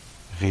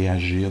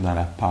réagir dans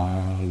la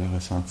peur, le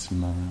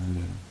ressentiment,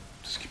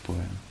 tout ce qui pourrait.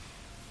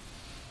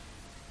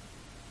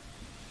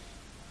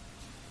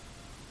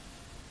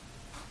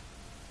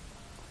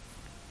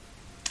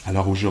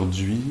 Alors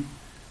aujourd'hui,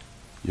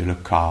 il y a le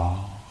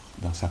corps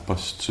dans sa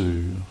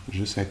posture,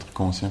 juste être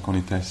conscient qu'on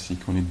est assis,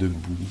 qu'on est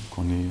debout,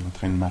 qu'on est en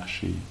train de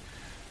marcher.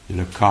 Il y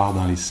a le corps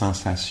dans les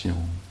sensations.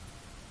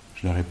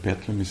 Je le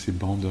répète, là, mais c'est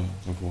bon de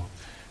revoir.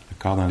 Le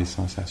corps dans les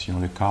sensations,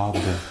 le corps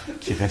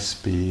qui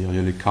respire, il y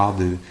a le corps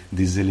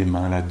des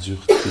éléments, la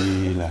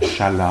dureté, la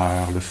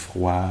chaleur, le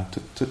froid,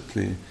 toutes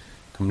les,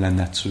 comme la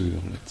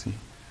nature, là, tu sais.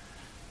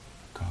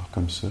 Corps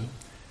comme ça.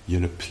 Il y a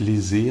le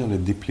plaisir, le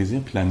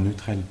déplaisir, puis la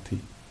neutralité.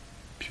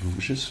 Puis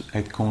vous juste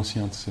être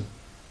conscient de ça.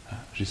 Ah,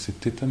 j'ai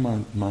cet état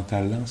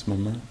mental-là en ce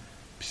moment,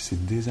 puis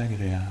c'est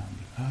désagréable.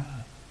 Ah,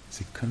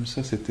 c'est comme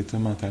ça, cet état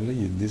mental-là,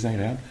 il est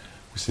désagréable,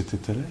 ou cet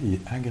état-là, il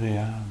est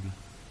agréable.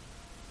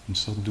 Une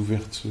sorte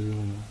d'ouverture,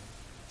 là.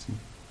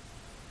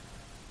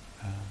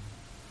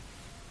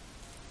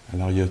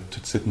 Alors il y a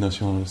toute cette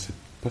notion-là,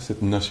 pas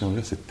cette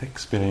notion-là, cette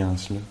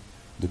expérience-là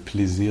de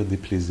plaisir,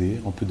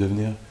 déplaisir. On peut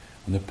devenir,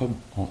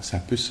 ça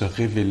peut se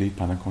révéler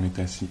pendant qu'on est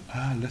assis.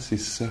 Ah, là c'est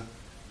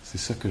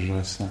ça que je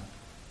ressens.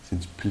 C'est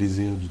du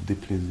plaisir, du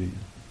déplaisir.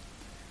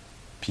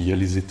 Puis il y a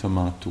les états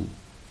mentaux.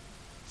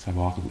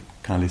 Savoir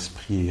quand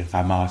l'esprit est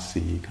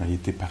ramassé, quand il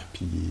est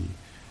éparpillé,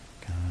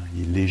 quand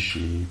il est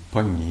léger,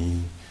 pogné,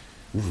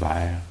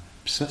 ouvert.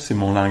 Puis ça, c'est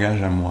mon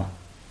langage à moi.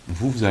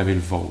 Vous avez le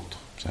vôtre.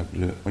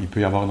 Il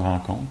peut y avoir une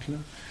rencontre, là.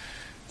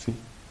 Vous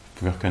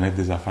pouvez reconnaître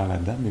des affaires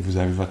là-dedans, mais vous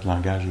avez votre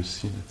langage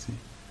aussi, là, t'sais.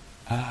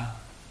 Ah,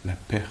 la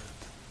perte.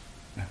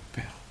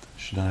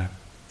 Je suis dans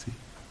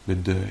le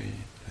deuil.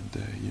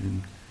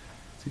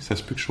 Ça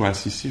se peut que je sois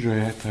assis ici, je vais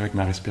être avec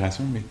ma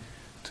respiration, mais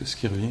tout ce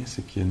qui revient,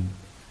 c'est qu'il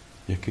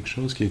y a quelque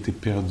chose qui a été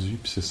perdu,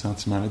 puis ce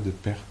sentiment-là de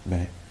perte,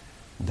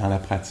 dans la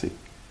pratique,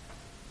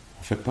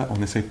 on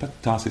n'essaye pas de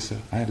tasser ça.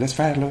 Hein, laisse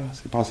faire, là,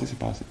 c'est passé.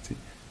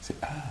 C'est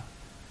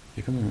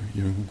il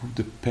y a un goût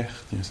de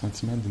perte, il y a un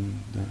sentiment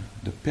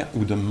de perte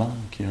ou de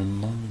manque, il y a un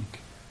manque.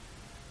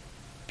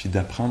 Puis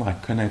d'apprendre à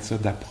connaître ça,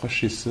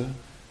 d'approcher ça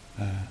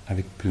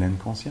avec pleine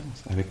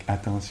conscience, avec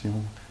attention,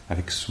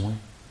 avec soin.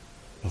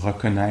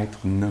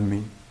 Reconnaître,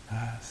 nommer. Ah,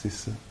 c'est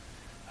ça.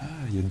 Ah,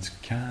 il y a du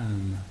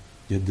calme.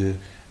 Il y a de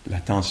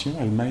l'attention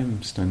elle-même,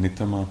 c'est un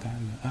état mental.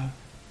 Ah,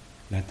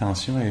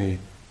 l'attention est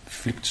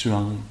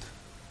fluctuante,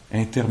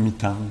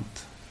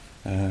 intermittente,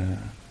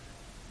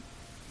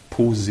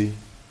 posée,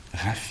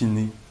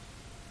 raffinée.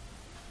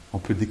 On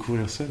peut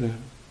découvrir ça, là.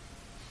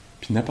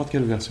 Puis n'importe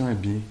quelle version est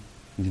bien.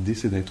 L'idée,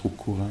 c'est d'être au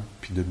courant,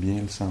 puis de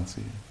bien le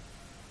sentir.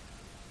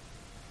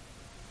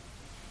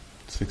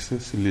 C'est que ça,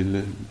 c'est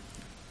le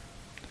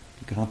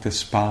grand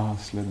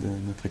espace là, de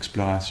notre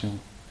exploration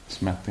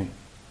ce matin.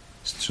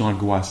 C'est-tu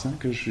angoissant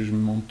que je me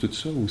montre tout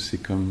ça, ou c'est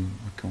comme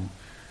pour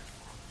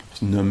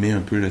nommer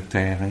un peu le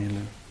terrain,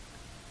 là?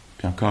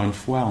 Puis encore une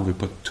fois, on ne veut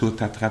pas tout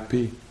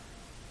attraper.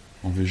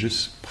 On veut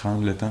juste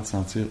prendre le temps de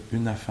sentir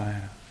une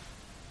affaire.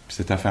 Puis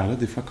cette affaire-là,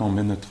 des fois, quand on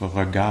met notre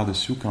regard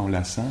dessus ou quand on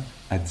la sent,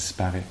 elle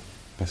disparaît.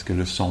 Parce que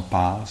le son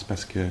passe,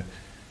 parce que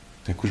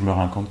tout à coup, je me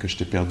rends compte que je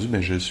t'ai perdu,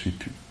 mais je ne le suis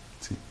plus.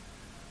 T'sais.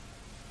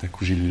 Tout à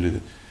coup, je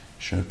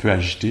suis un peu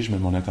agité, je mets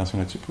mon attention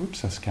là-dessus, puis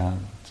ça se calme.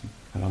 T'sais.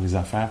 Alors les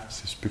affaires,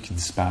 c'est ce peu qui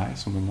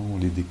disparaissent au moment où on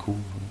les découvre.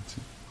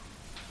 T'sais.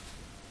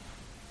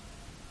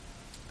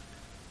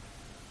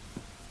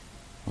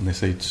 On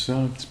essaye tout ça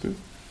un petit peu?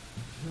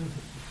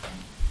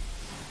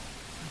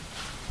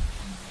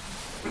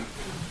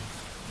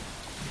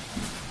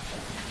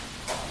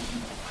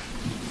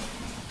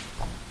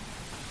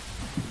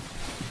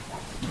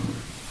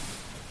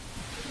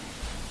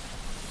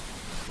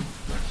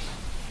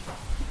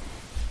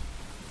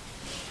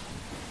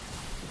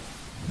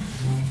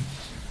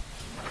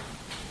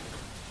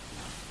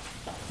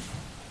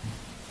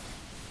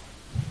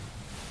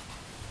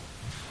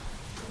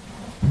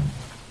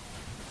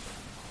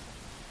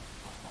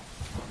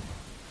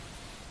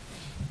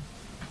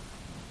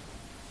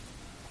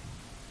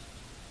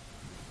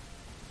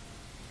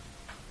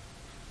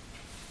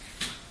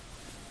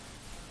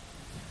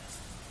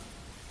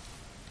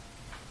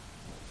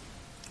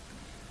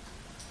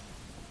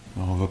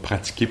 Alors, on va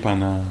pratiquer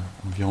pendant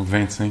environ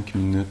 25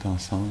 minutes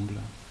ensemble.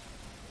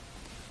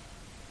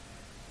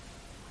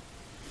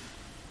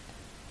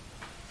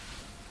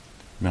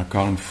 Mais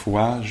encore une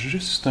fois,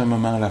 juste un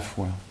moment à la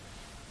fois.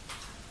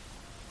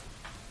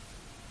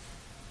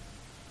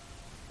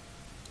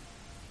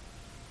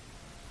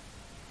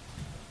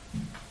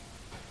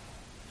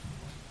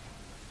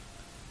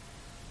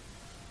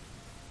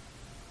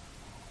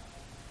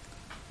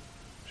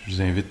 Je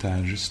vous invite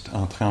à juste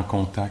entrer en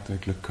contact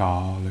avec le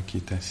corps là, qui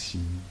est assis.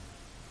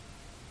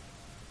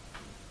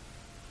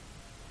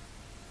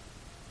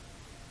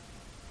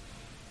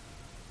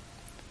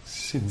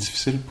 Si c'est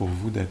difficile pour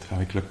vous d'être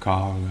avec le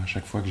corps, là, à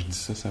chaque fois que je dis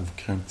ça, ça vous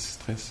crée un petit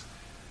stress.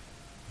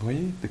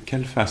 Voyez de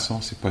quelle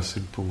façon c'est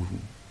possible pour vous.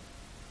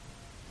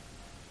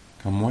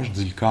 Quand moi je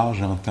dis le corps,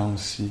 j'entends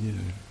aussi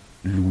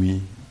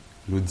l'ouïe,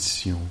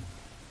 l'audition.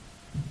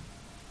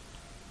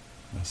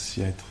 Alors,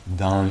 si être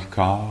dans le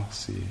corps,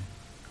 c'est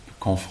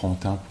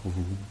confrontant pour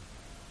vous,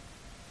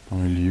 dans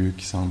un lieu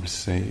qui semble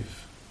safe,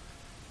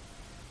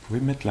 vous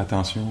pouvez mettre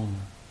l'attention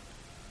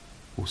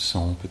au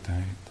son peut-être.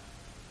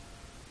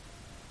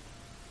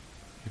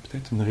 Il y a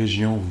peut-être une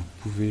région où vous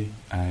pouvez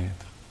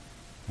être,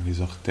 dans les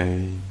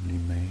orteils, les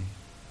mains,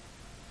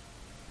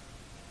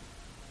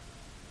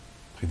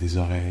 près des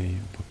oreilles,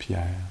 aux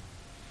paupières.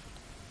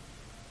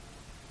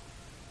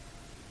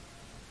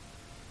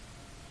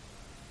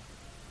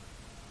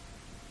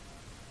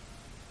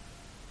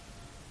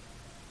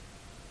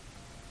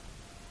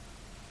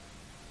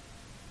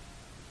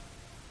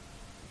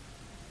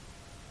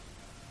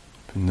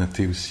 On peut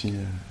noter aussi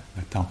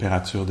la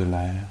température de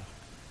l'air.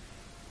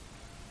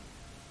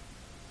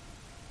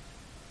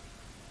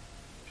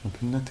 Puis on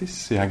peut noter si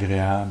c'est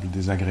agréable,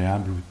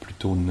 désagréable ou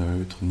plutôt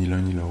neutre, ni l'un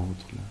ni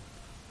l'autre.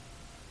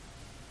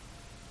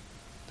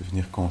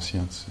 Devenir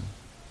conscient de ça.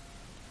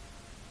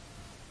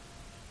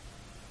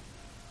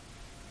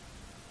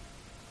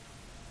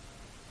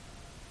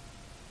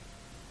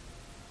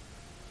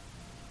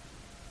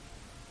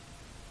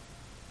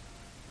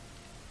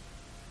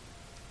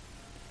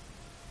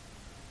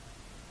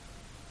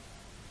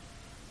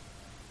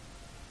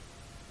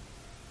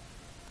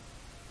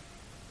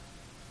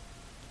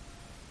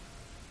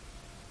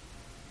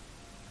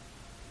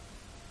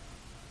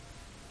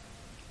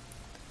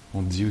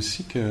 On dit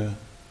aussi que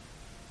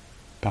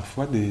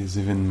parfois des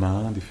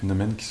événements, des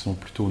phénomènes qui sont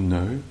plutôt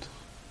neutres,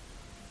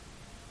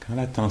 quand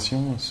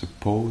l'attention se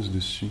pose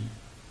dessus,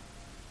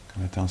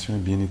 quand l'attention est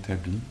bien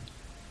établie,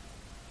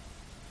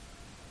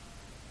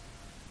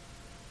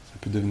 ça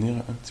peut devenir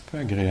un petit peu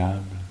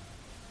agréable.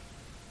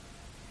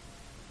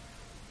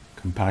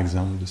 Comme par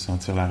exemple de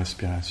sentir la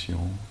respiration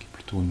qui est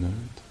plutôt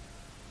neutre.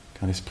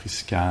 Quand l'esprit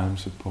se calme,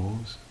 se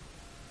pose,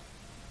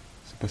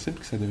 c'est possible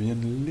que ça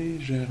devienne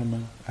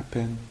légèrement, à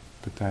peine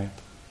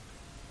peut-être,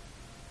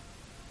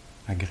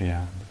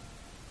 agréable.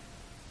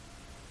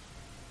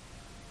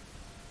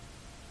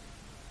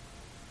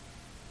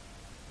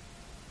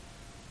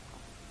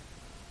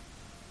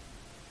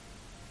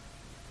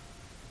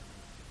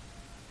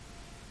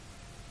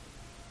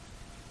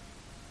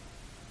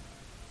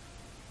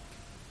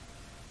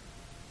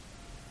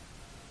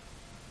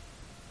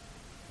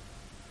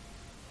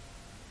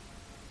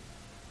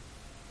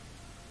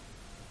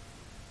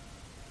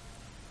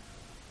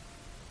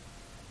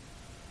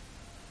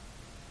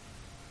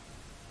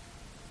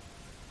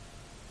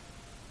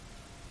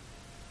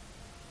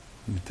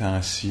 En étant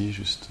assis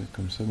juste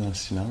comme ça dans le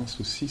silence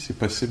aussi, c'est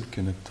possible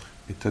que notre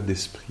état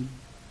d'esprit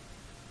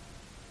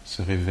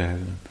se révèle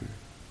un peu.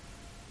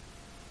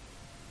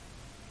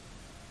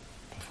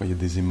 Parfois il y a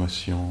des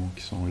émotions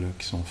qui sont là,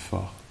 qui sont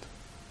fortes.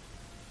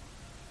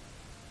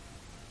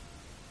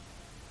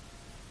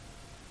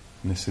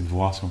 On essaie de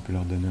voir si on peut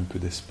leur donner un peu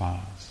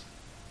d'espace.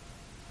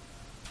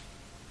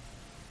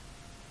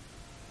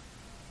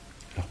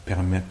 Leur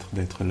permettre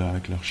d'être là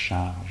avec leur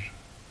charge.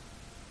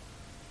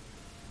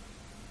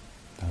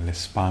 Dans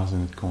l'espace de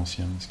notre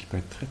conscience qui peut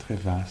être très très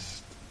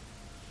vaste,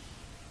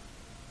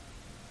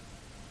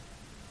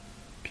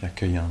 puis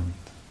accueillante.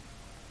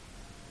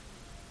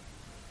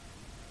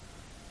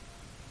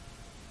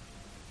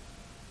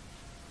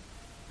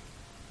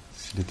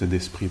 Si l'état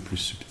d'esprit est plus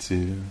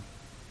subtil,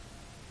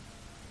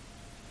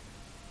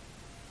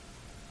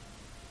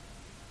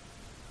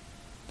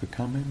 on peut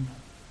quand même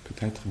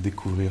peut-être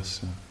découvrir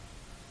ça.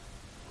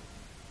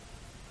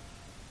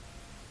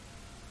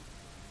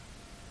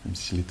 Même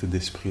si l'état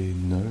d'esprit est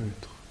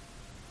neutre,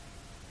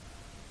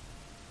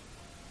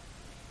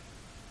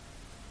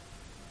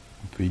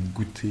 on peut y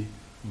goûter,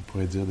 on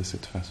pourrait dire de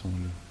cette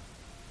façon-là,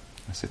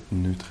 à cette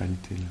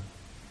neutralité-là.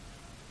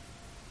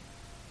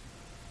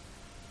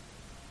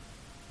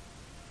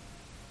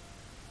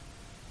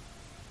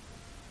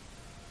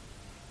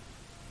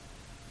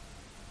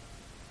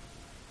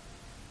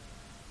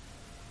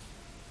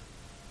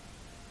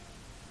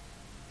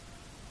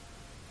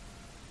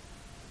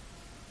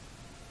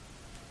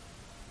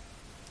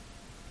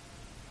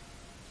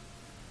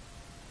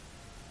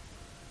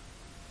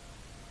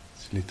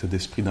 Si l'état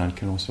d'esprit dans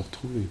lequel on se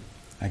retrouve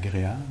est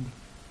agréable,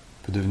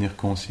 on peut devenir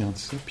conscient de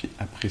ça, puis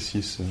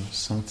apprécier ça,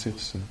 sentir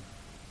ça.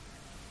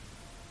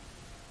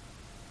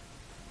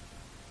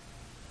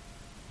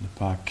 Ne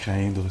pas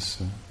craindre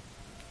ça.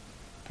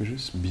 On peut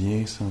juste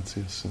bien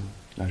sentir ça,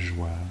 la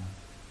joie.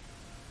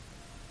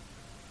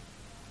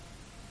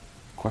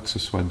 Quoi que ce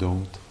soit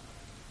d'autre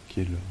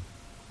qui est là.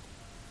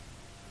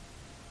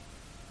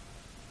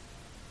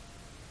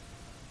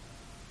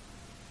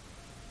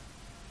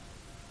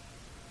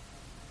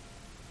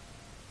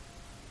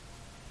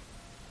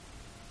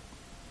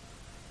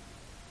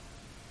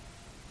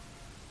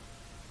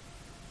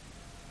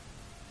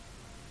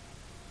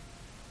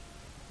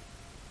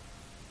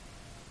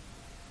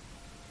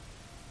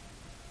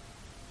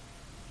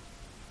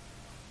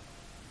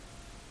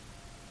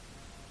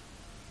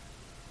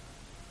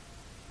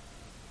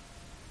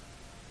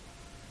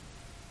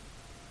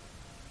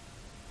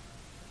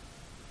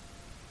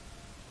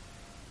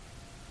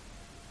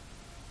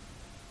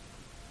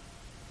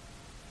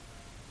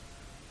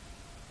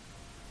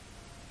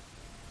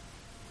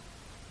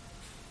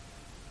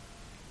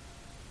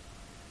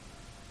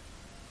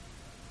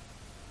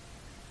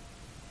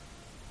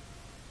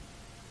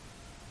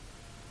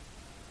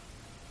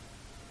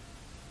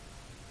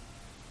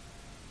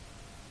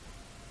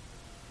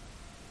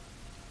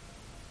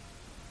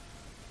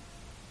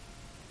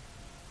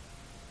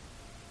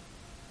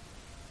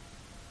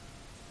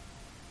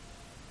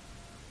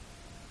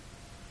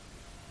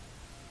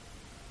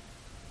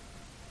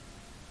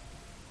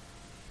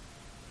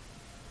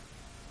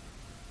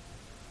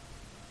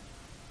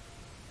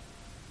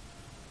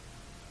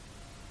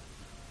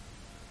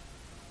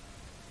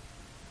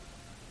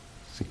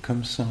 C'est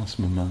comme ça en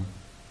ce moment,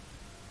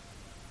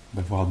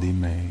 d'avoir des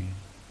mains,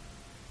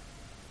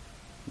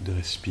 de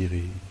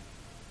respirer,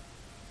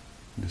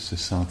 de se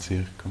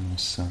sentir comme on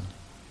se sent.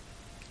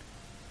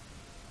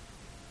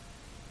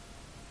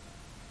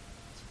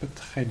 C'est pas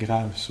très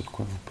grave sur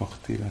quoi vous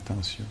portez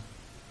l'attention.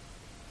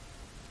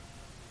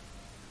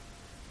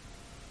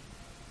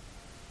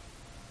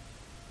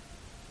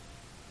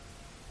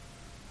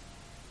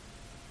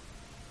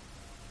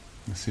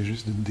 C'est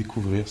juste de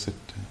découvrir ce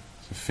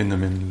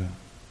phénomène-là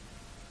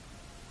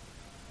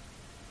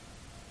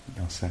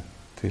dans sa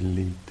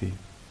telléité,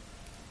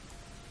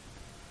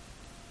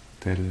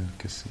 tel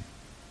que c'est.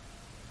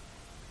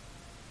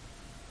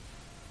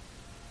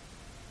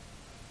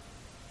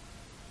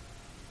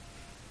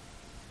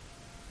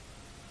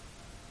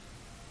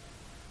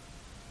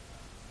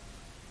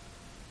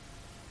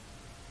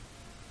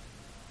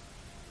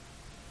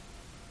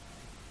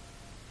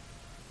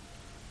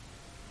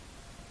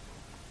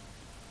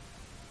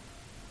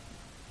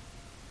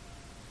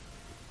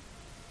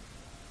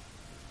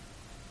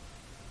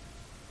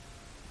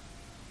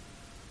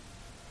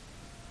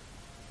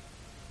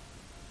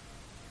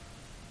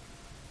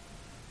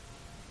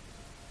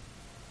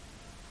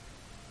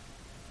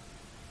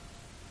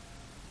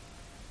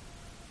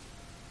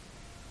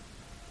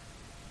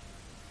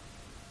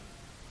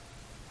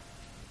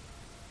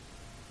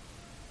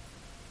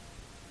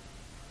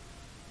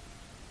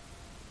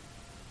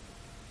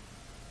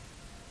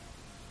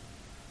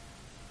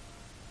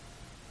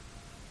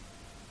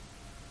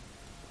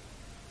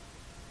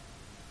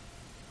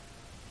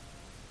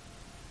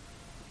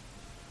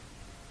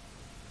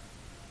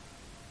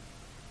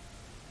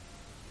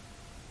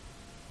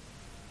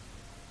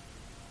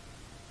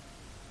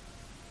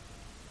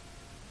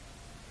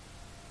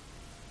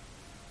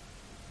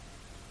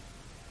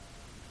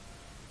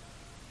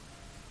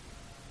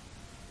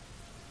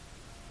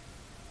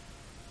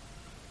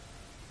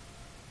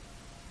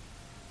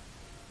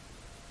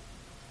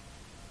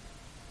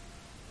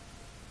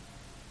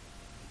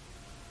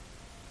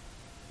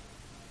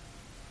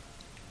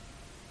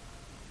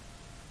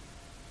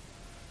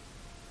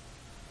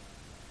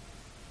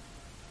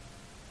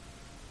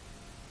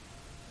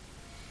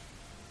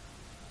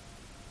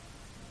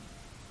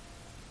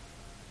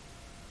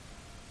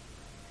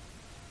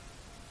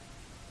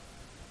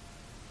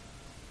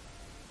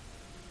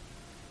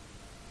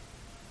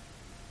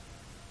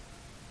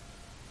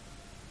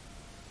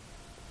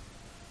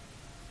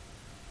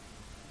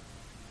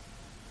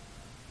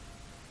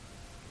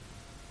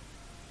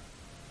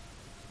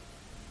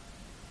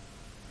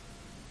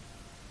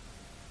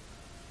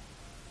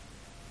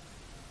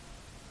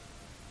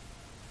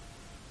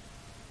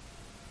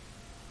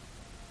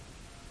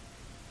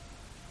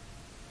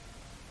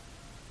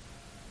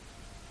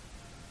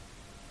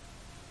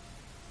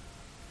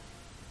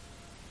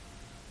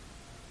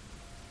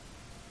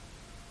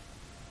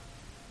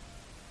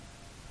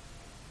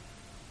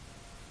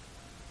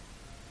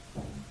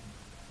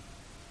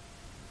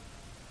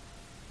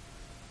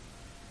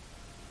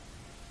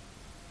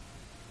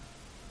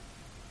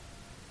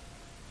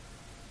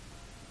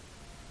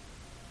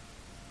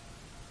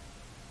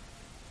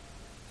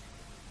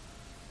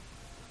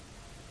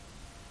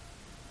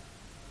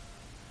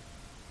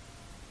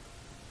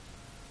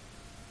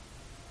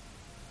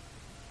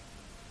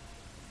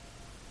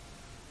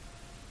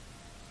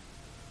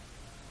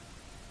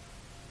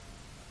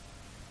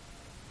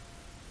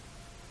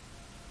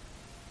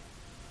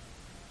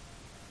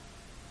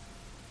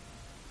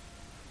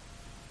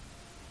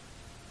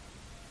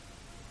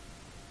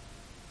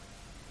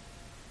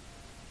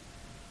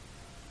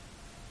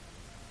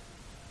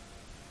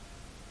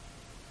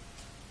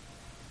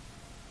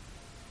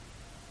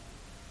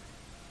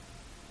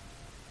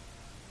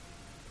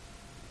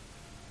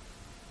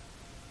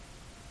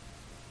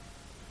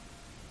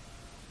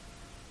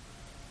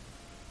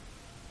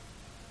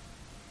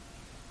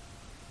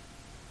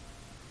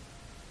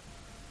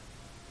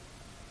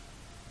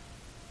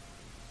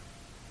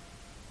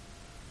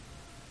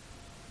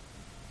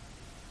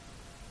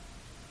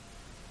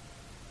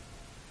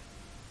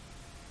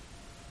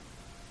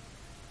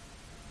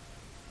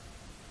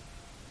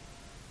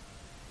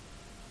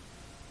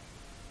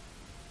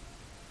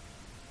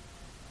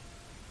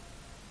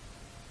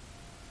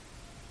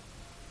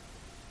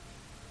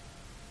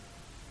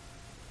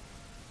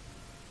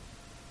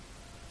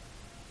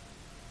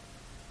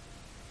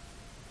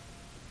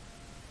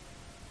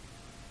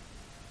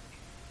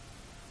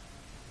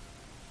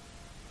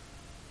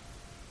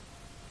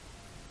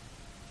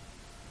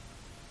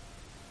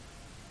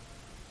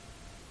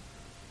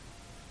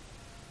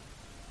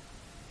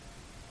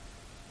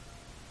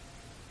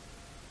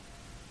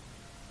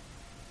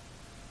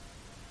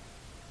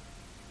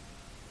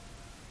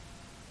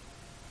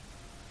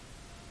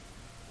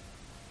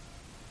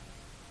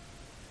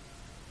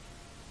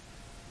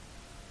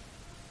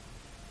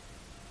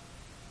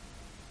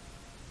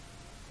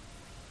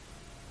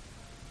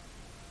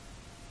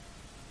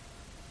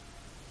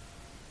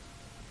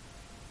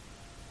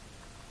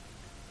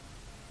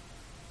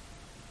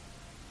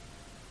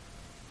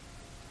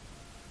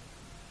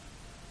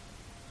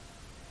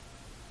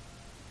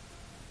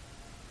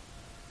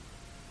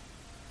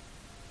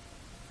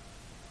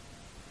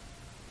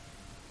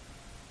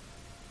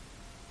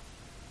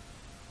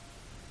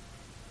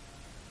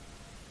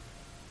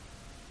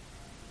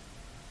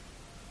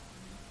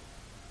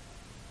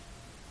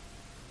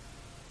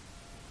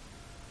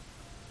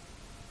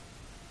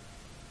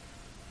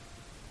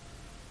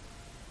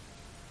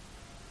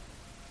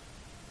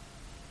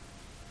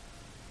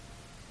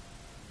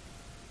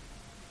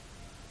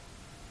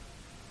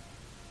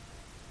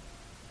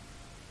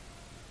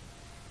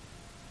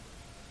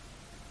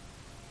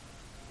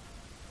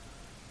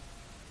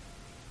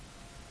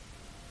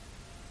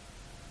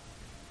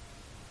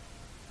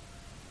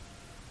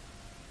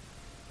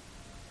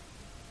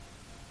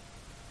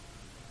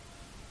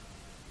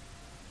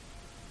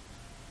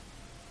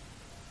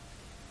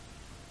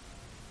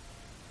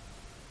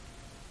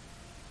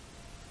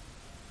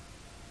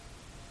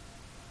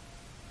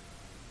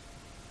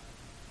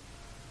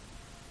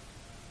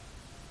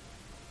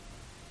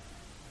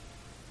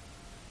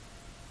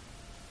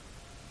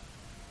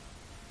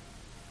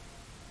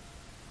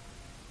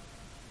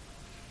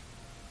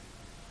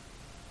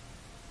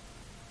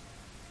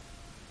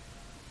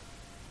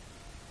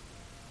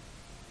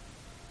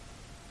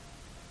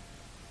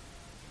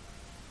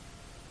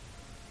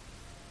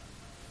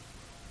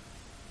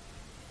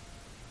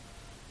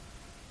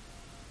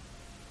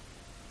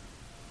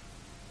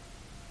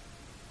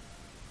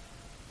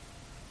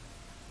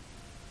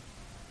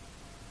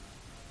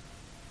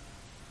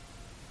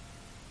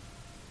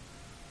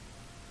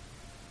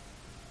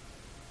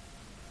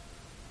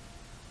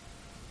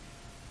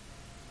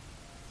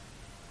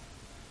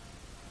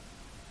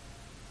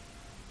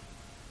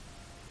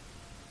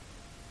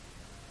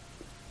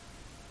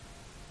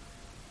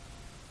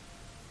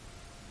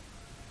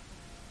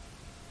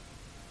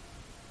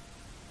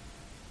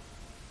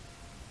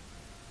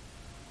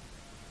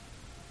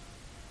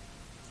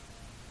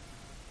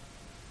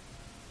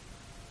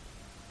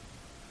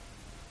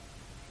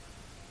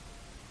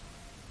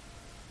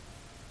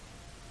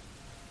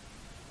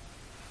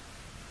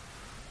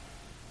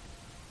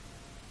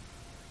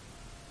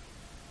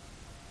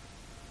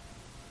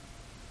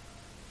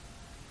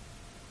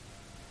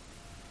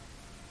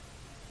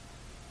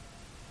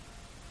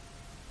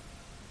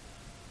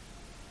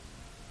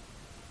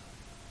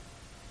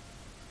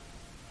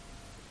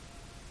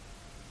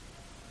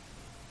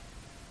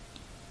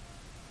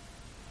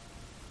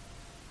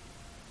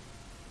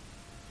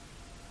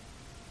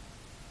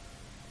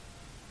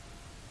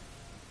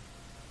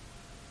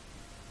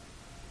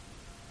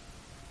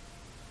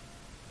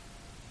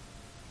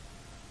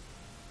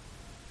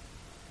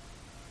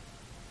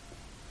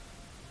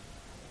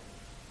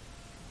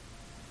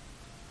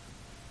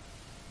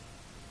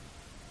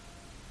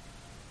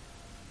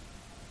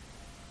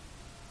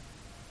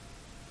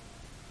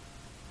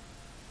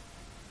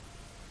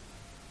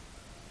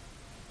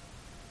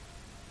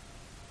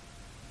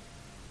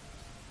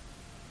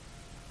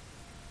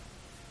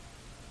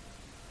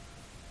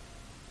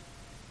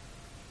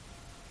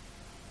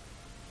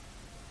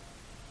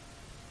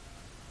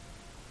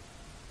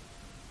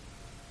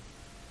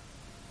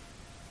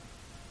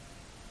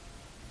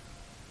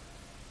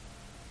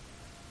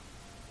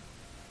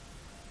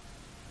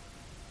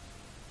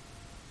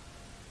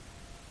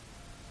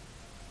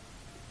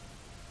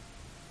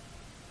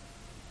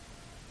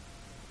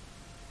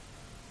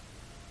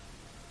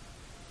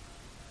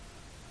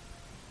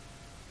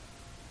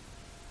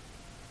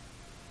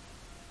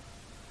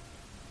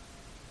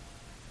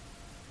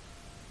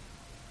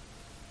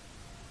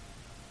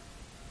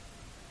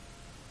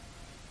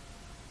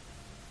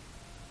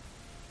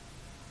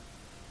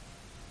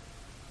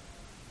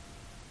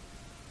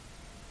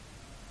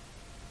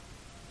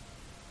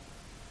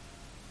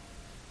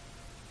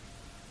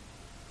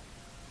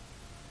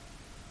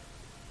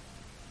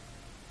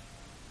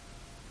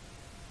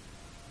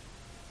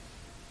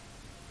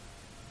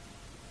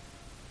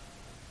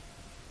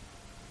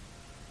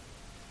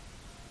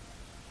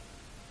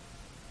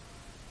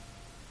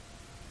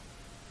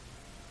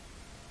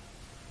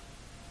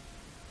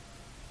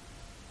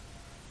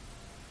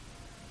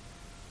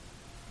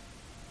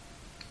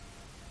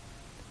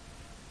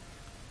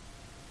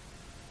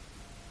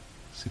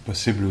 C'est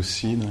possible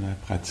aussi dans la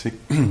pratique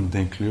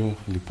d'inclure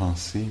les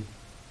pensées.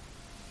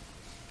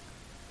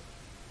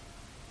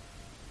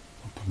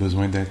 Pas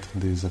besoin d'être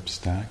des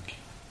obstacles.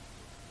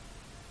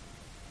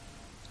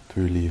 On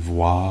peut les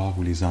voir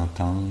ou les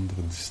entendre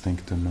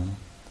distinctement,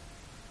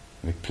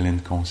 avec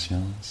pleine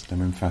conscience, de la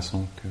même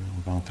façon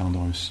qu'on va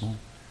entendre un son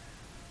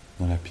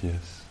dans la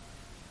pièce.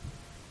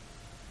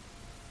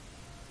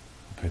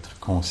 On peut être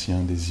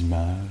conscient des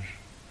images,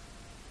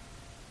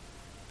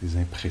 des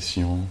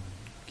impressions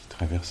qui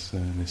traversent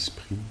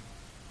l'esprit.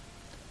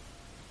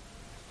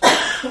 De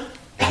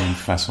la même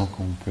façon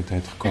qu'on peut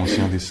être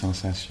conscient des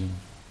sensations.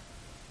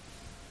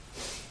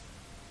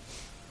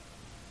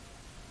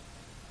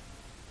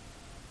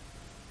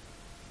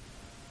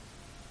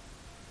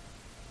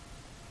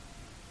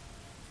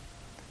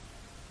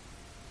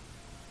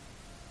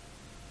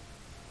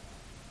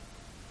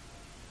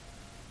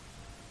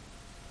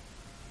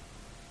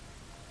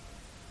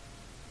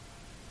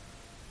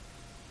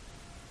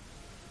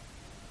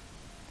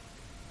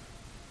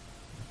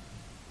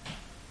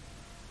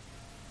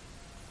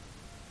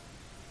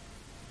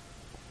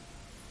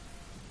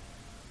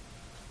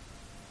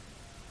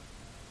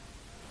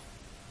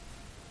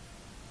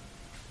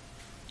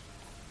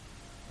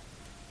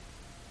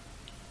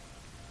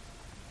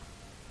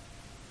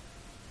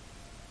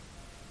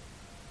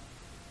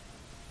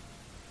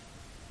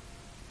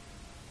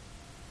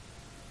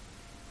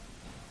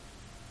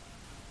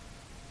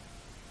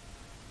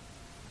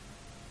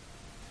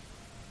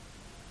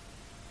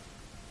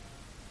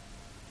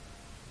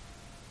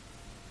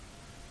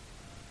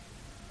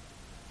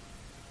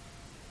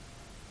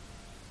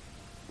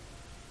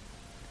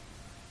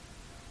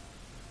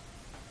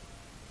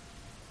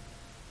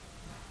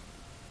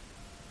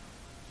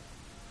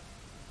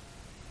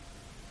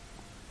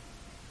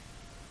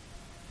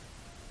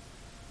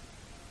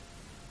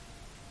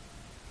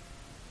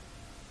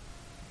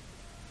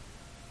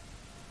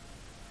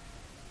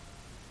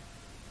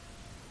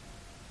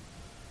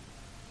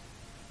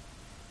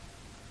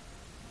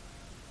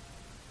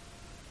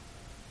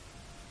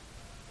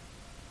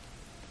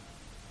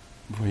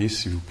 Vous voyez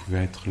si vous pouvez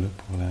être là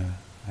pour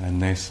la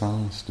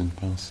naissance d'une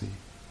pensée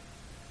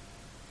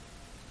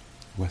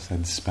ou à sa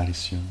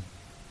disparition.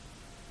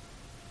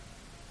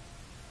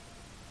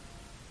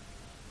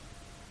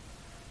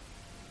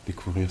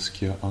 Découvrir ce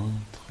qu'il y a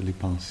entre les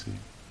pensées.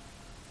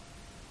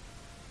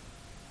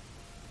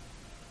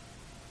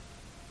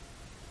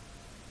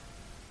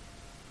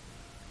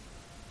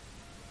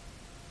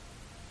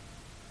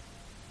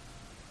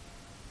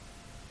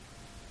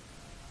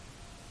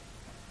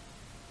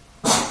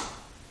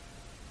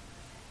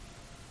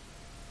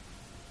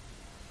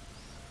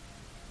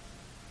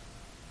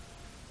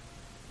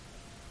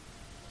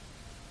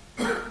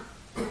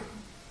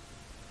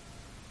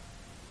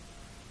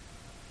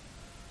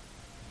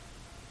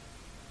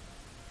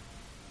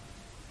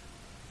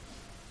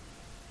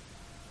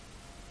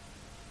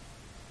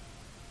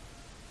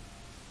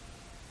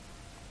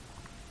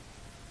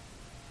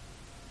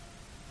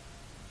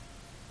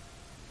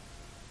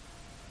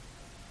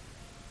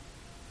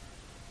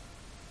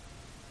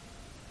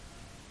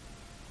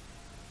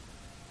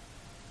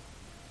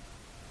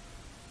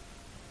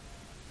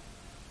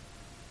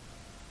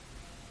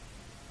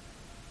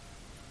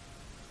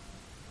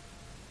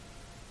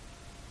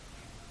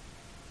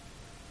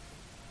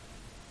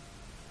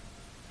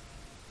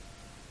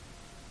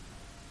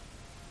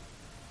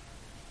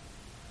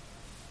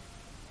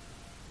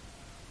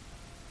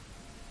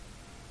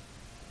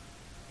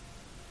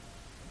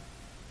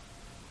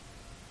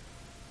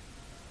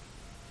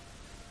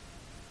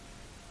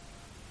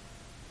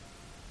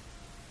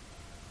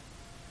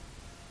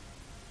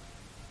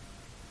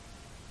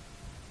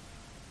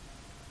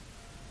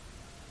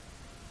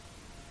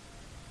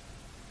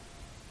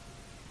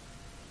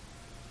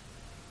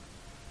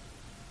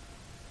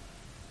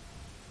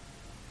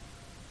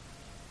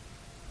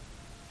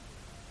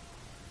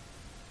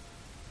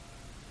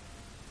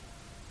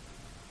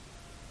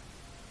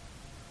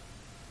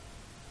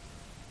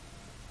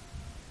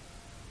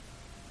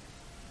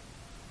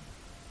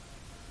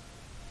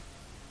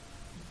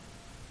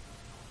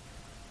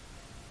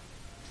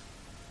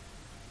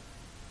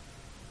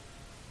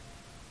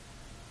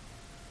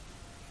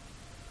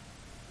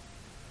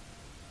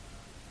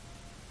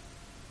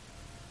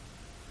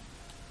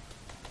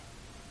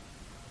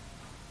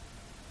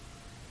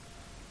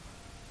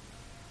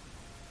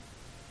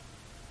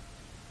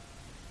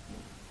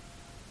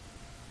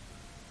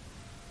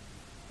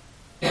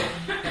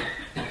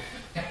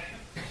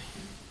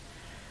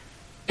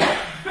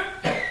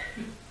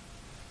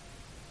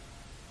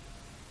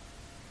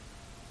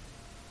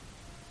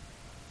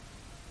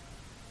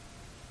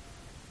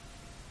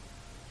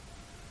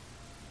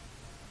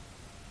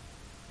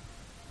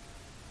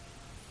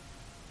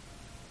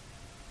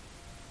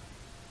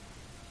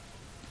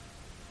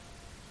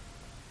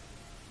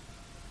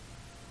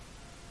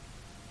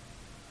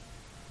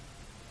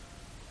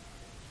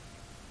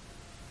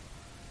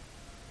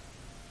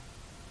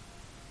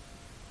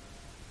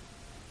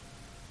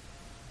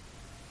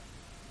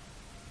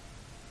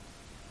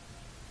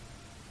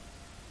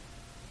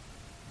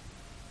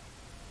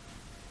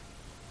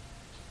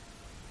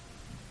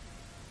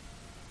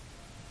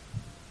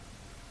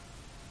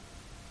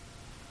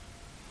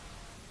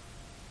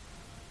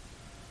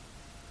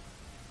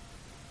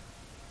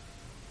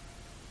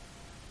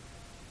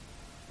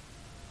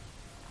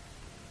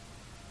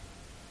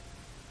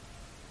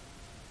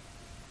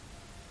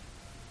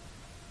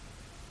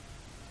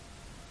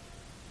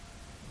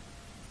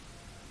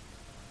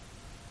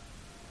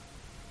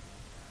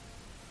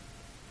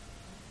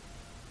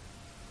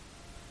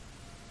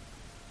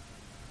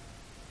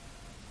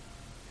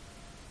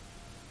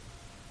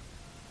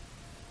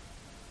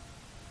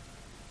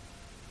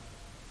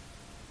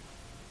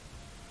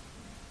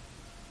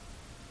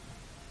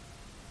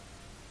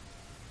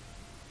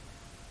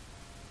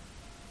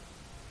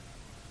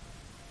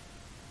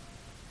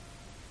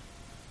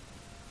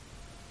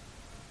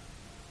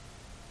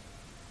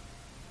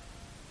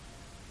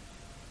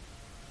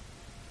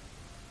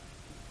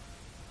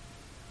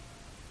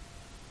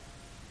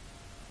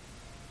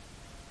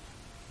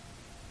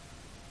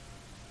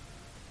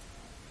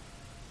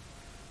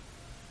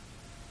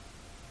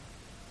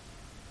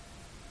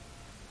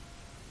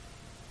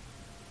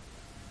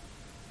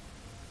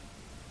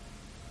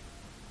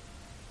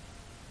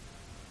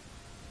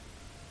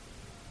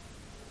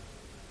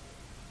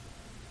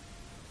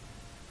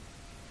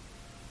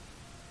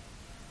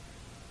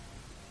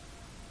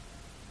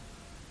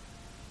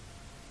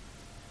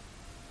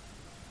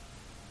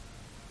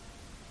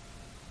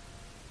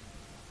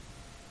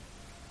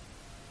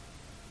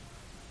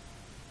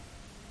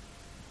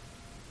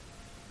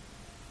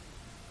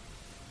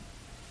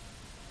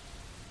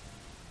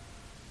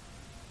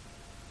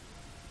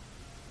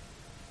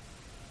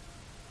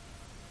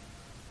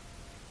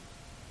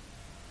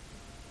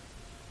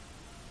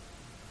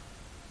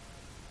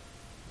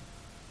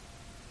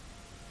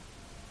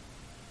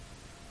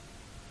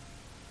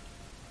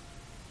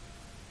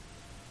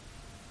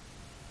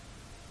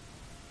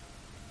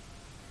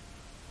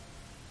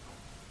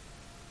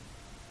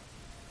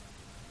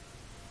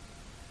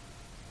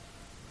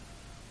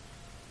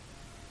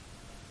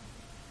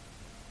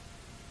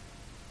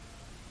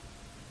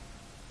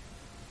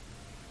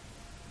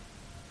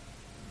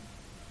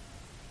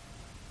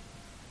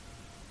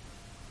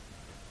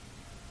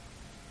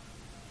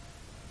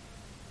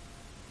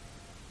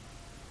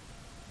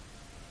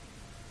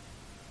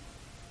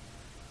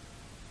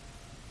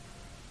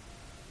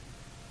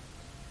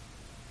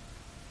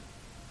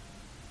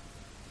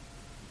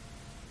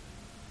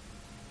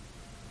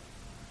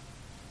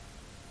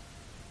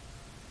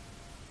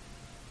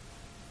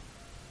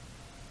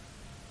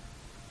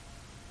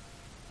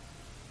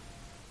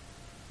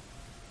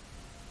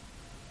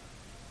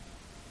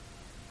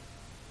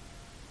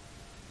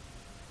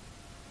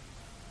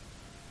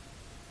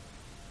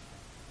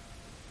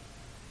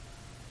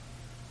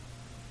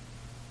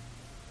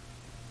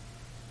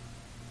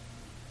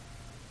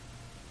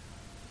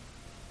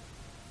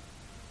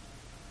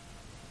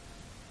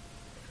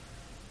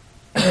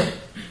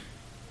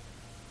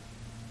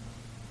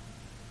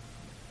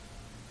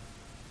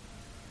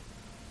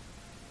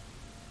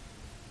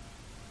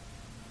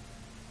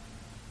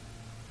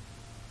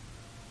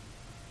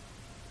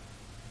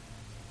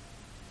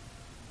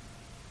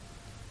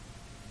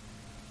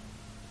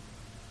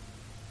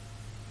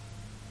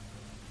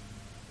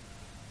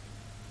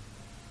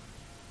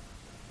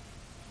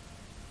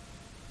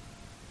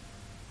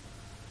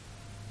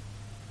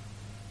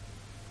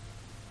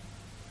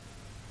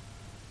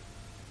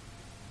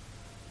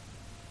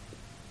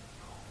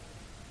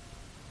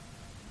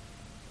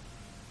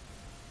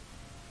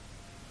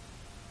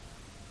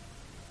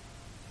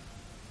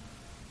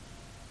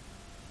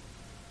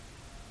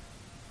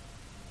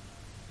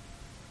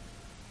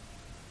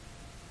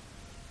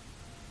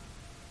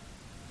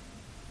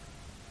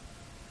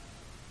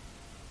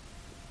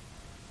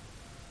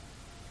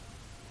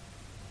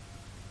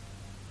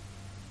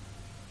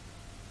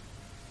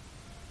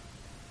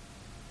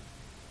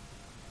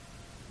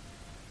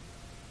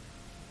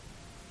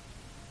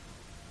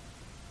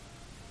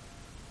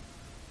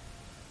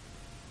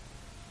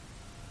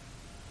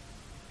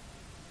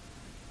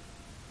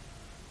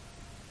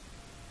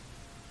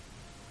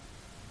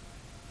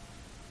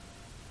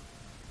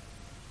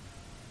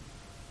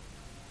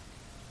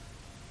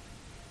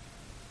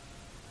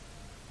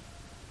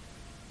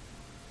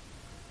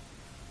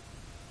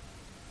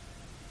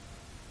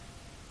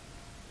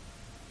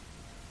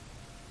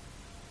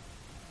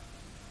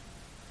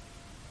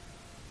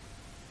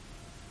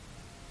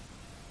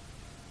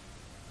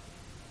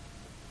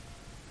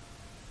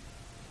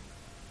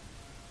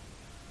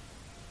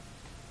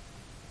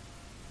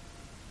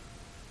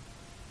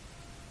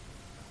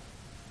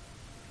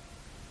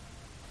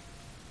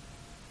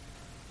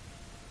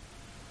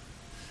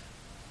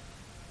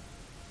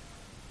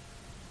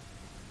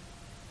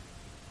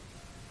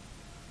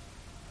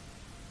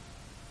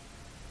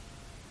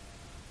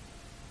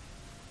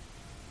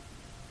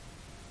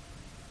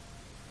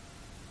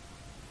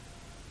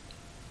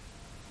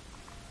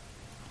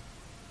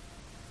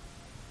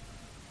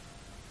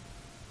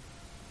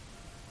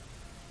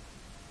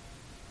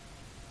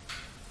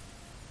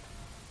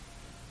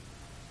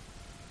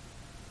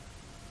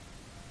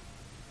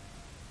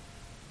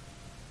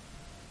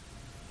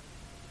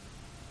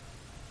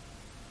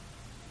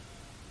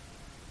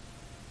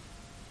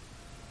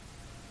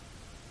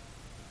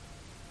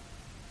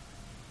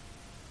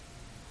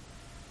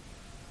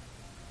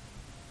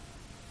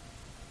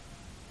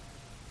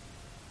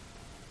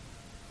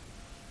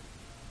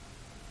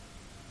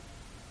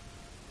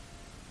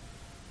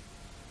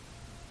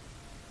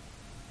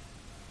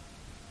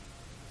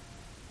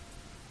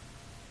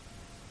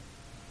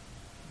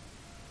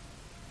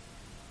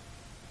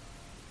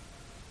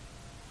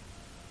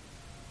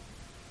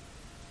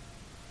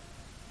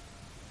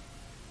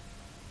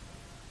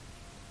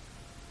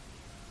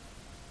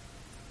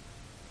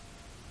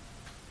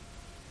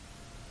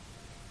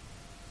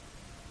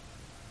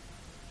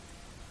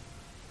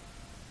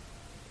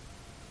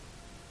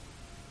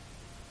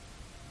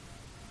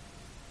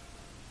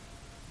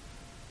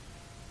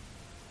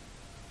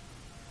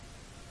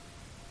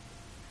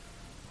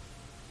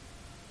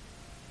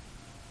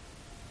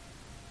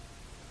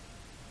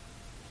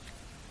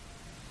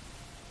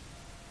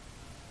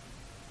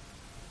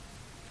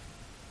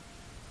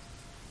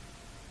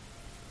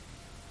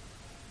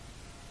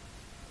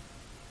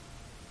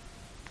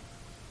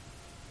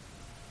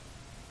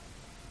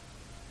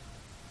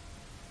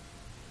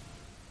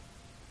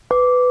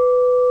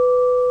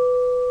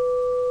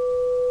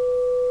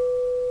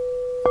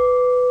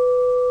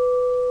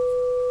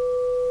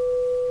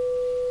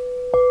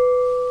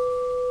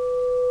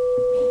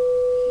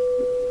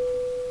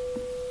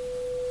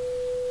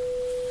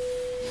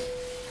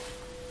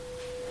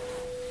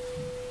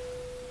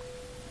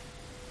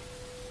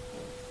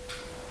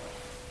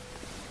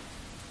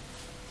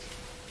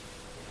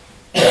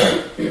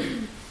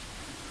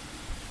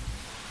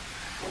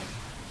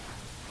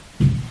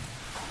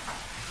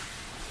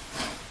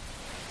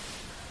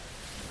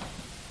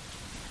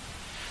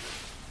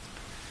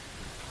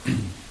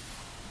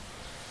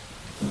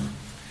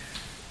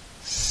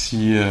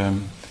 si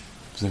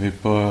vous n'avez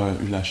pas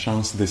eu la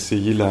chance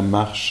d'essayer la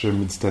marche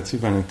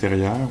méditative à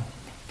l'intérieur,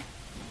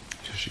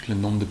 je sais que le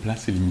nombre de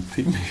places est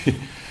limité,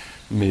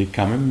 mais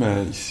quand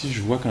même, ici,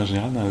 je vois qu'en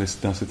général,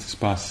 dans cet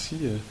espace-ci,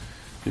 il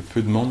y a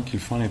peu de monde qui le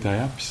font à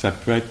l'intérieur, puis ça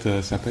peut être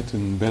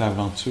une belle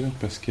aventure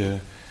parce que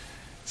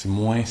c'est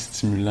moins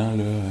stimulant,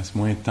 là, c'est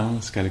moins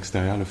intense qu'à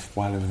l'extérieur, le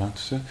froid, le vent,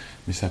 tout ça,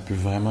 mais ça peut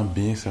vraiment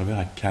bien servir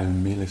à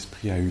calmer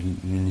l'esprit, à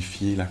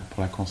l'unifier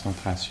pour la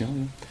concentration.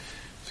 Là.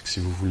 Fait que si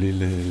vous voulez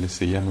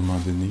l'essayer à un moment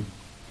donné,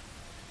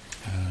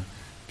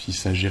 puis il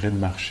s'agirait de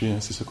marcher, hein,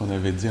 c'est ça qu'on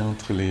avait dit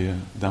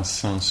dans ce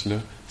sens-là.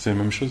 C'est la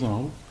même chose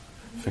en haut.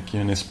 Fait qu'il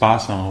y a un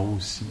espace en haut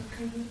aussi.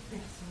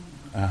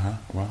 Ah ah,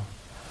 wow.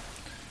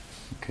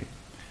 OK.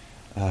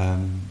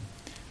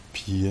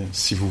 Puis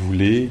si vous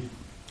voulez,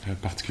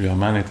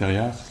 particulièrement à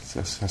l'intérieur,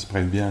 ça se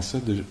prête bien à ça,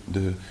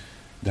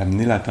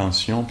 d'amener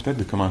l'attention, peut-être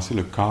de commencer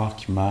le corps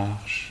qui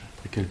marche,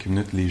 après quelques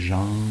minutes les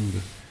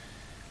jambes,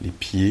 les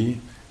pieds,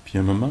 puis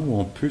un moment où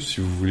on peut,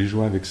 si vous voulez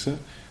jouer avec ça,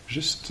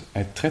 juste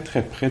être très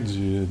très près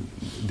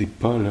des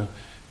pas, là,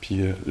 puis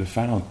le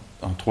faire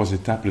en 3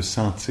 étapes, le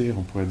sentir,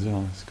 on pourrait dire,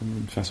 c'est comme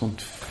une façon de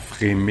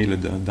frémer, là,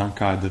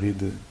 d'encadrer,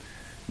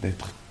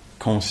 d'être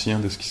conscient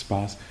de ce qui se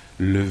passe,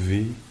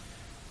 lever,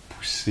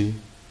 pousser,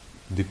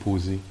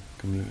 déposer,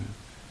 comme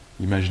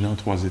l'imaginer en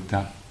 3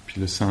 étapes,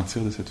 puis le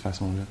sentir de cette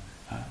façon-là.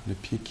 Ah, le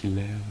pied qui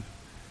lève,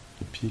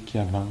 le pied qui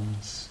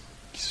avance,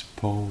 qui se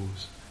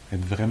pose,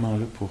 être vraiment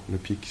là pour le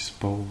pied qui se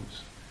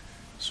pose.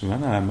 Souvent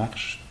dans la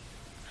marche,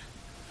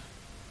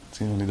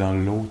 on est dans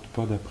l'autre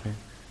pas d'après.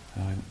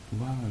 Alors,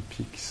 wow, un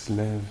pied qui se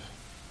lève,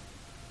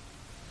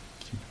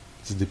 qui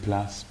se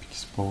déplace, puis qui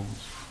se pose.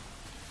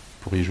 Vous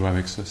pourriez jouer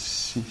avec ça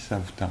si ça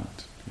vous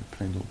tente. Il y a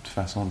plein d'autres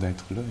façons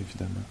d'être là,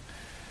 évidemment.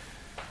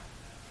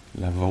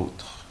 La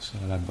vôtre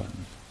sera la bonne.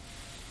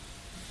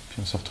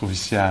 Puis on se retrouve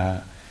ici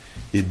à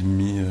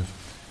 1h30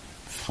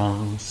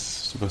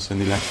 France. Ça va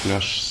sonner la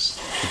cloche,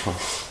 je sais pas,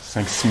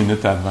 5-6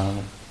 minutes avant.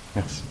 Là.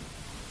 Merci.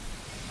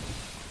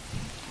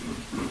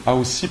 Ah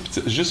aussi,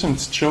 juste une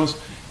petite chose,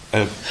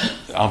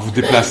 en vous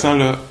déplaçant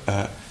là,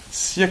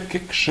 s'il y a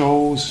quelque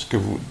chose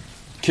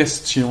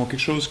quelque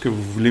chose que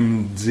vous voulez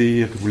me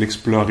dire, que vous voulez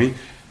explorer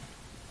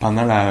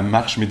pendant la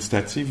marche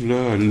méditative,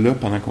 là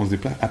pendant qu'on se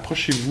déplace,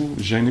 approchez-vous,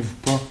 gênez-vous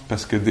pas,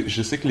 parce que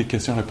je sais que les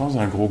questions-réponses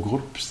dans un gros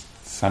groupe,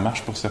 ça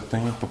marche pour certains,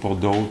 pas pour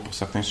d'autres, pour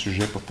certains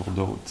sujets, pas pour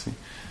d'autres, t'sais.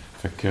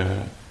 Fait que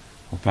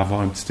on peut avoir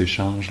un petit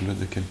échange là,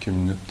 de quelques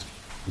minutes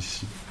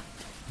ici.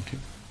 OK?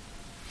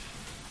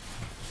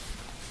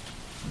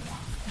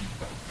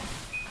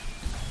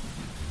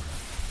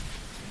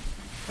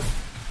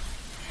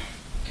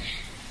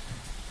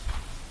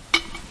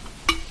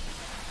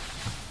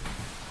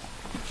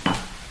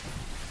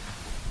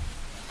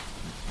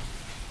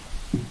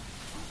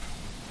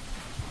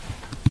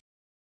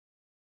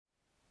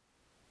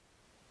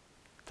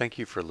 Thank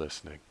you for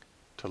listening.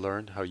 To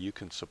learn how you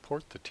can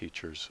support the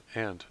teachers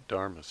and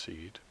Dharma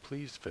Seed,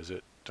 please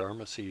visit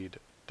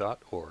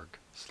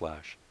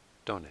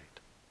dharmaseed.org/donate.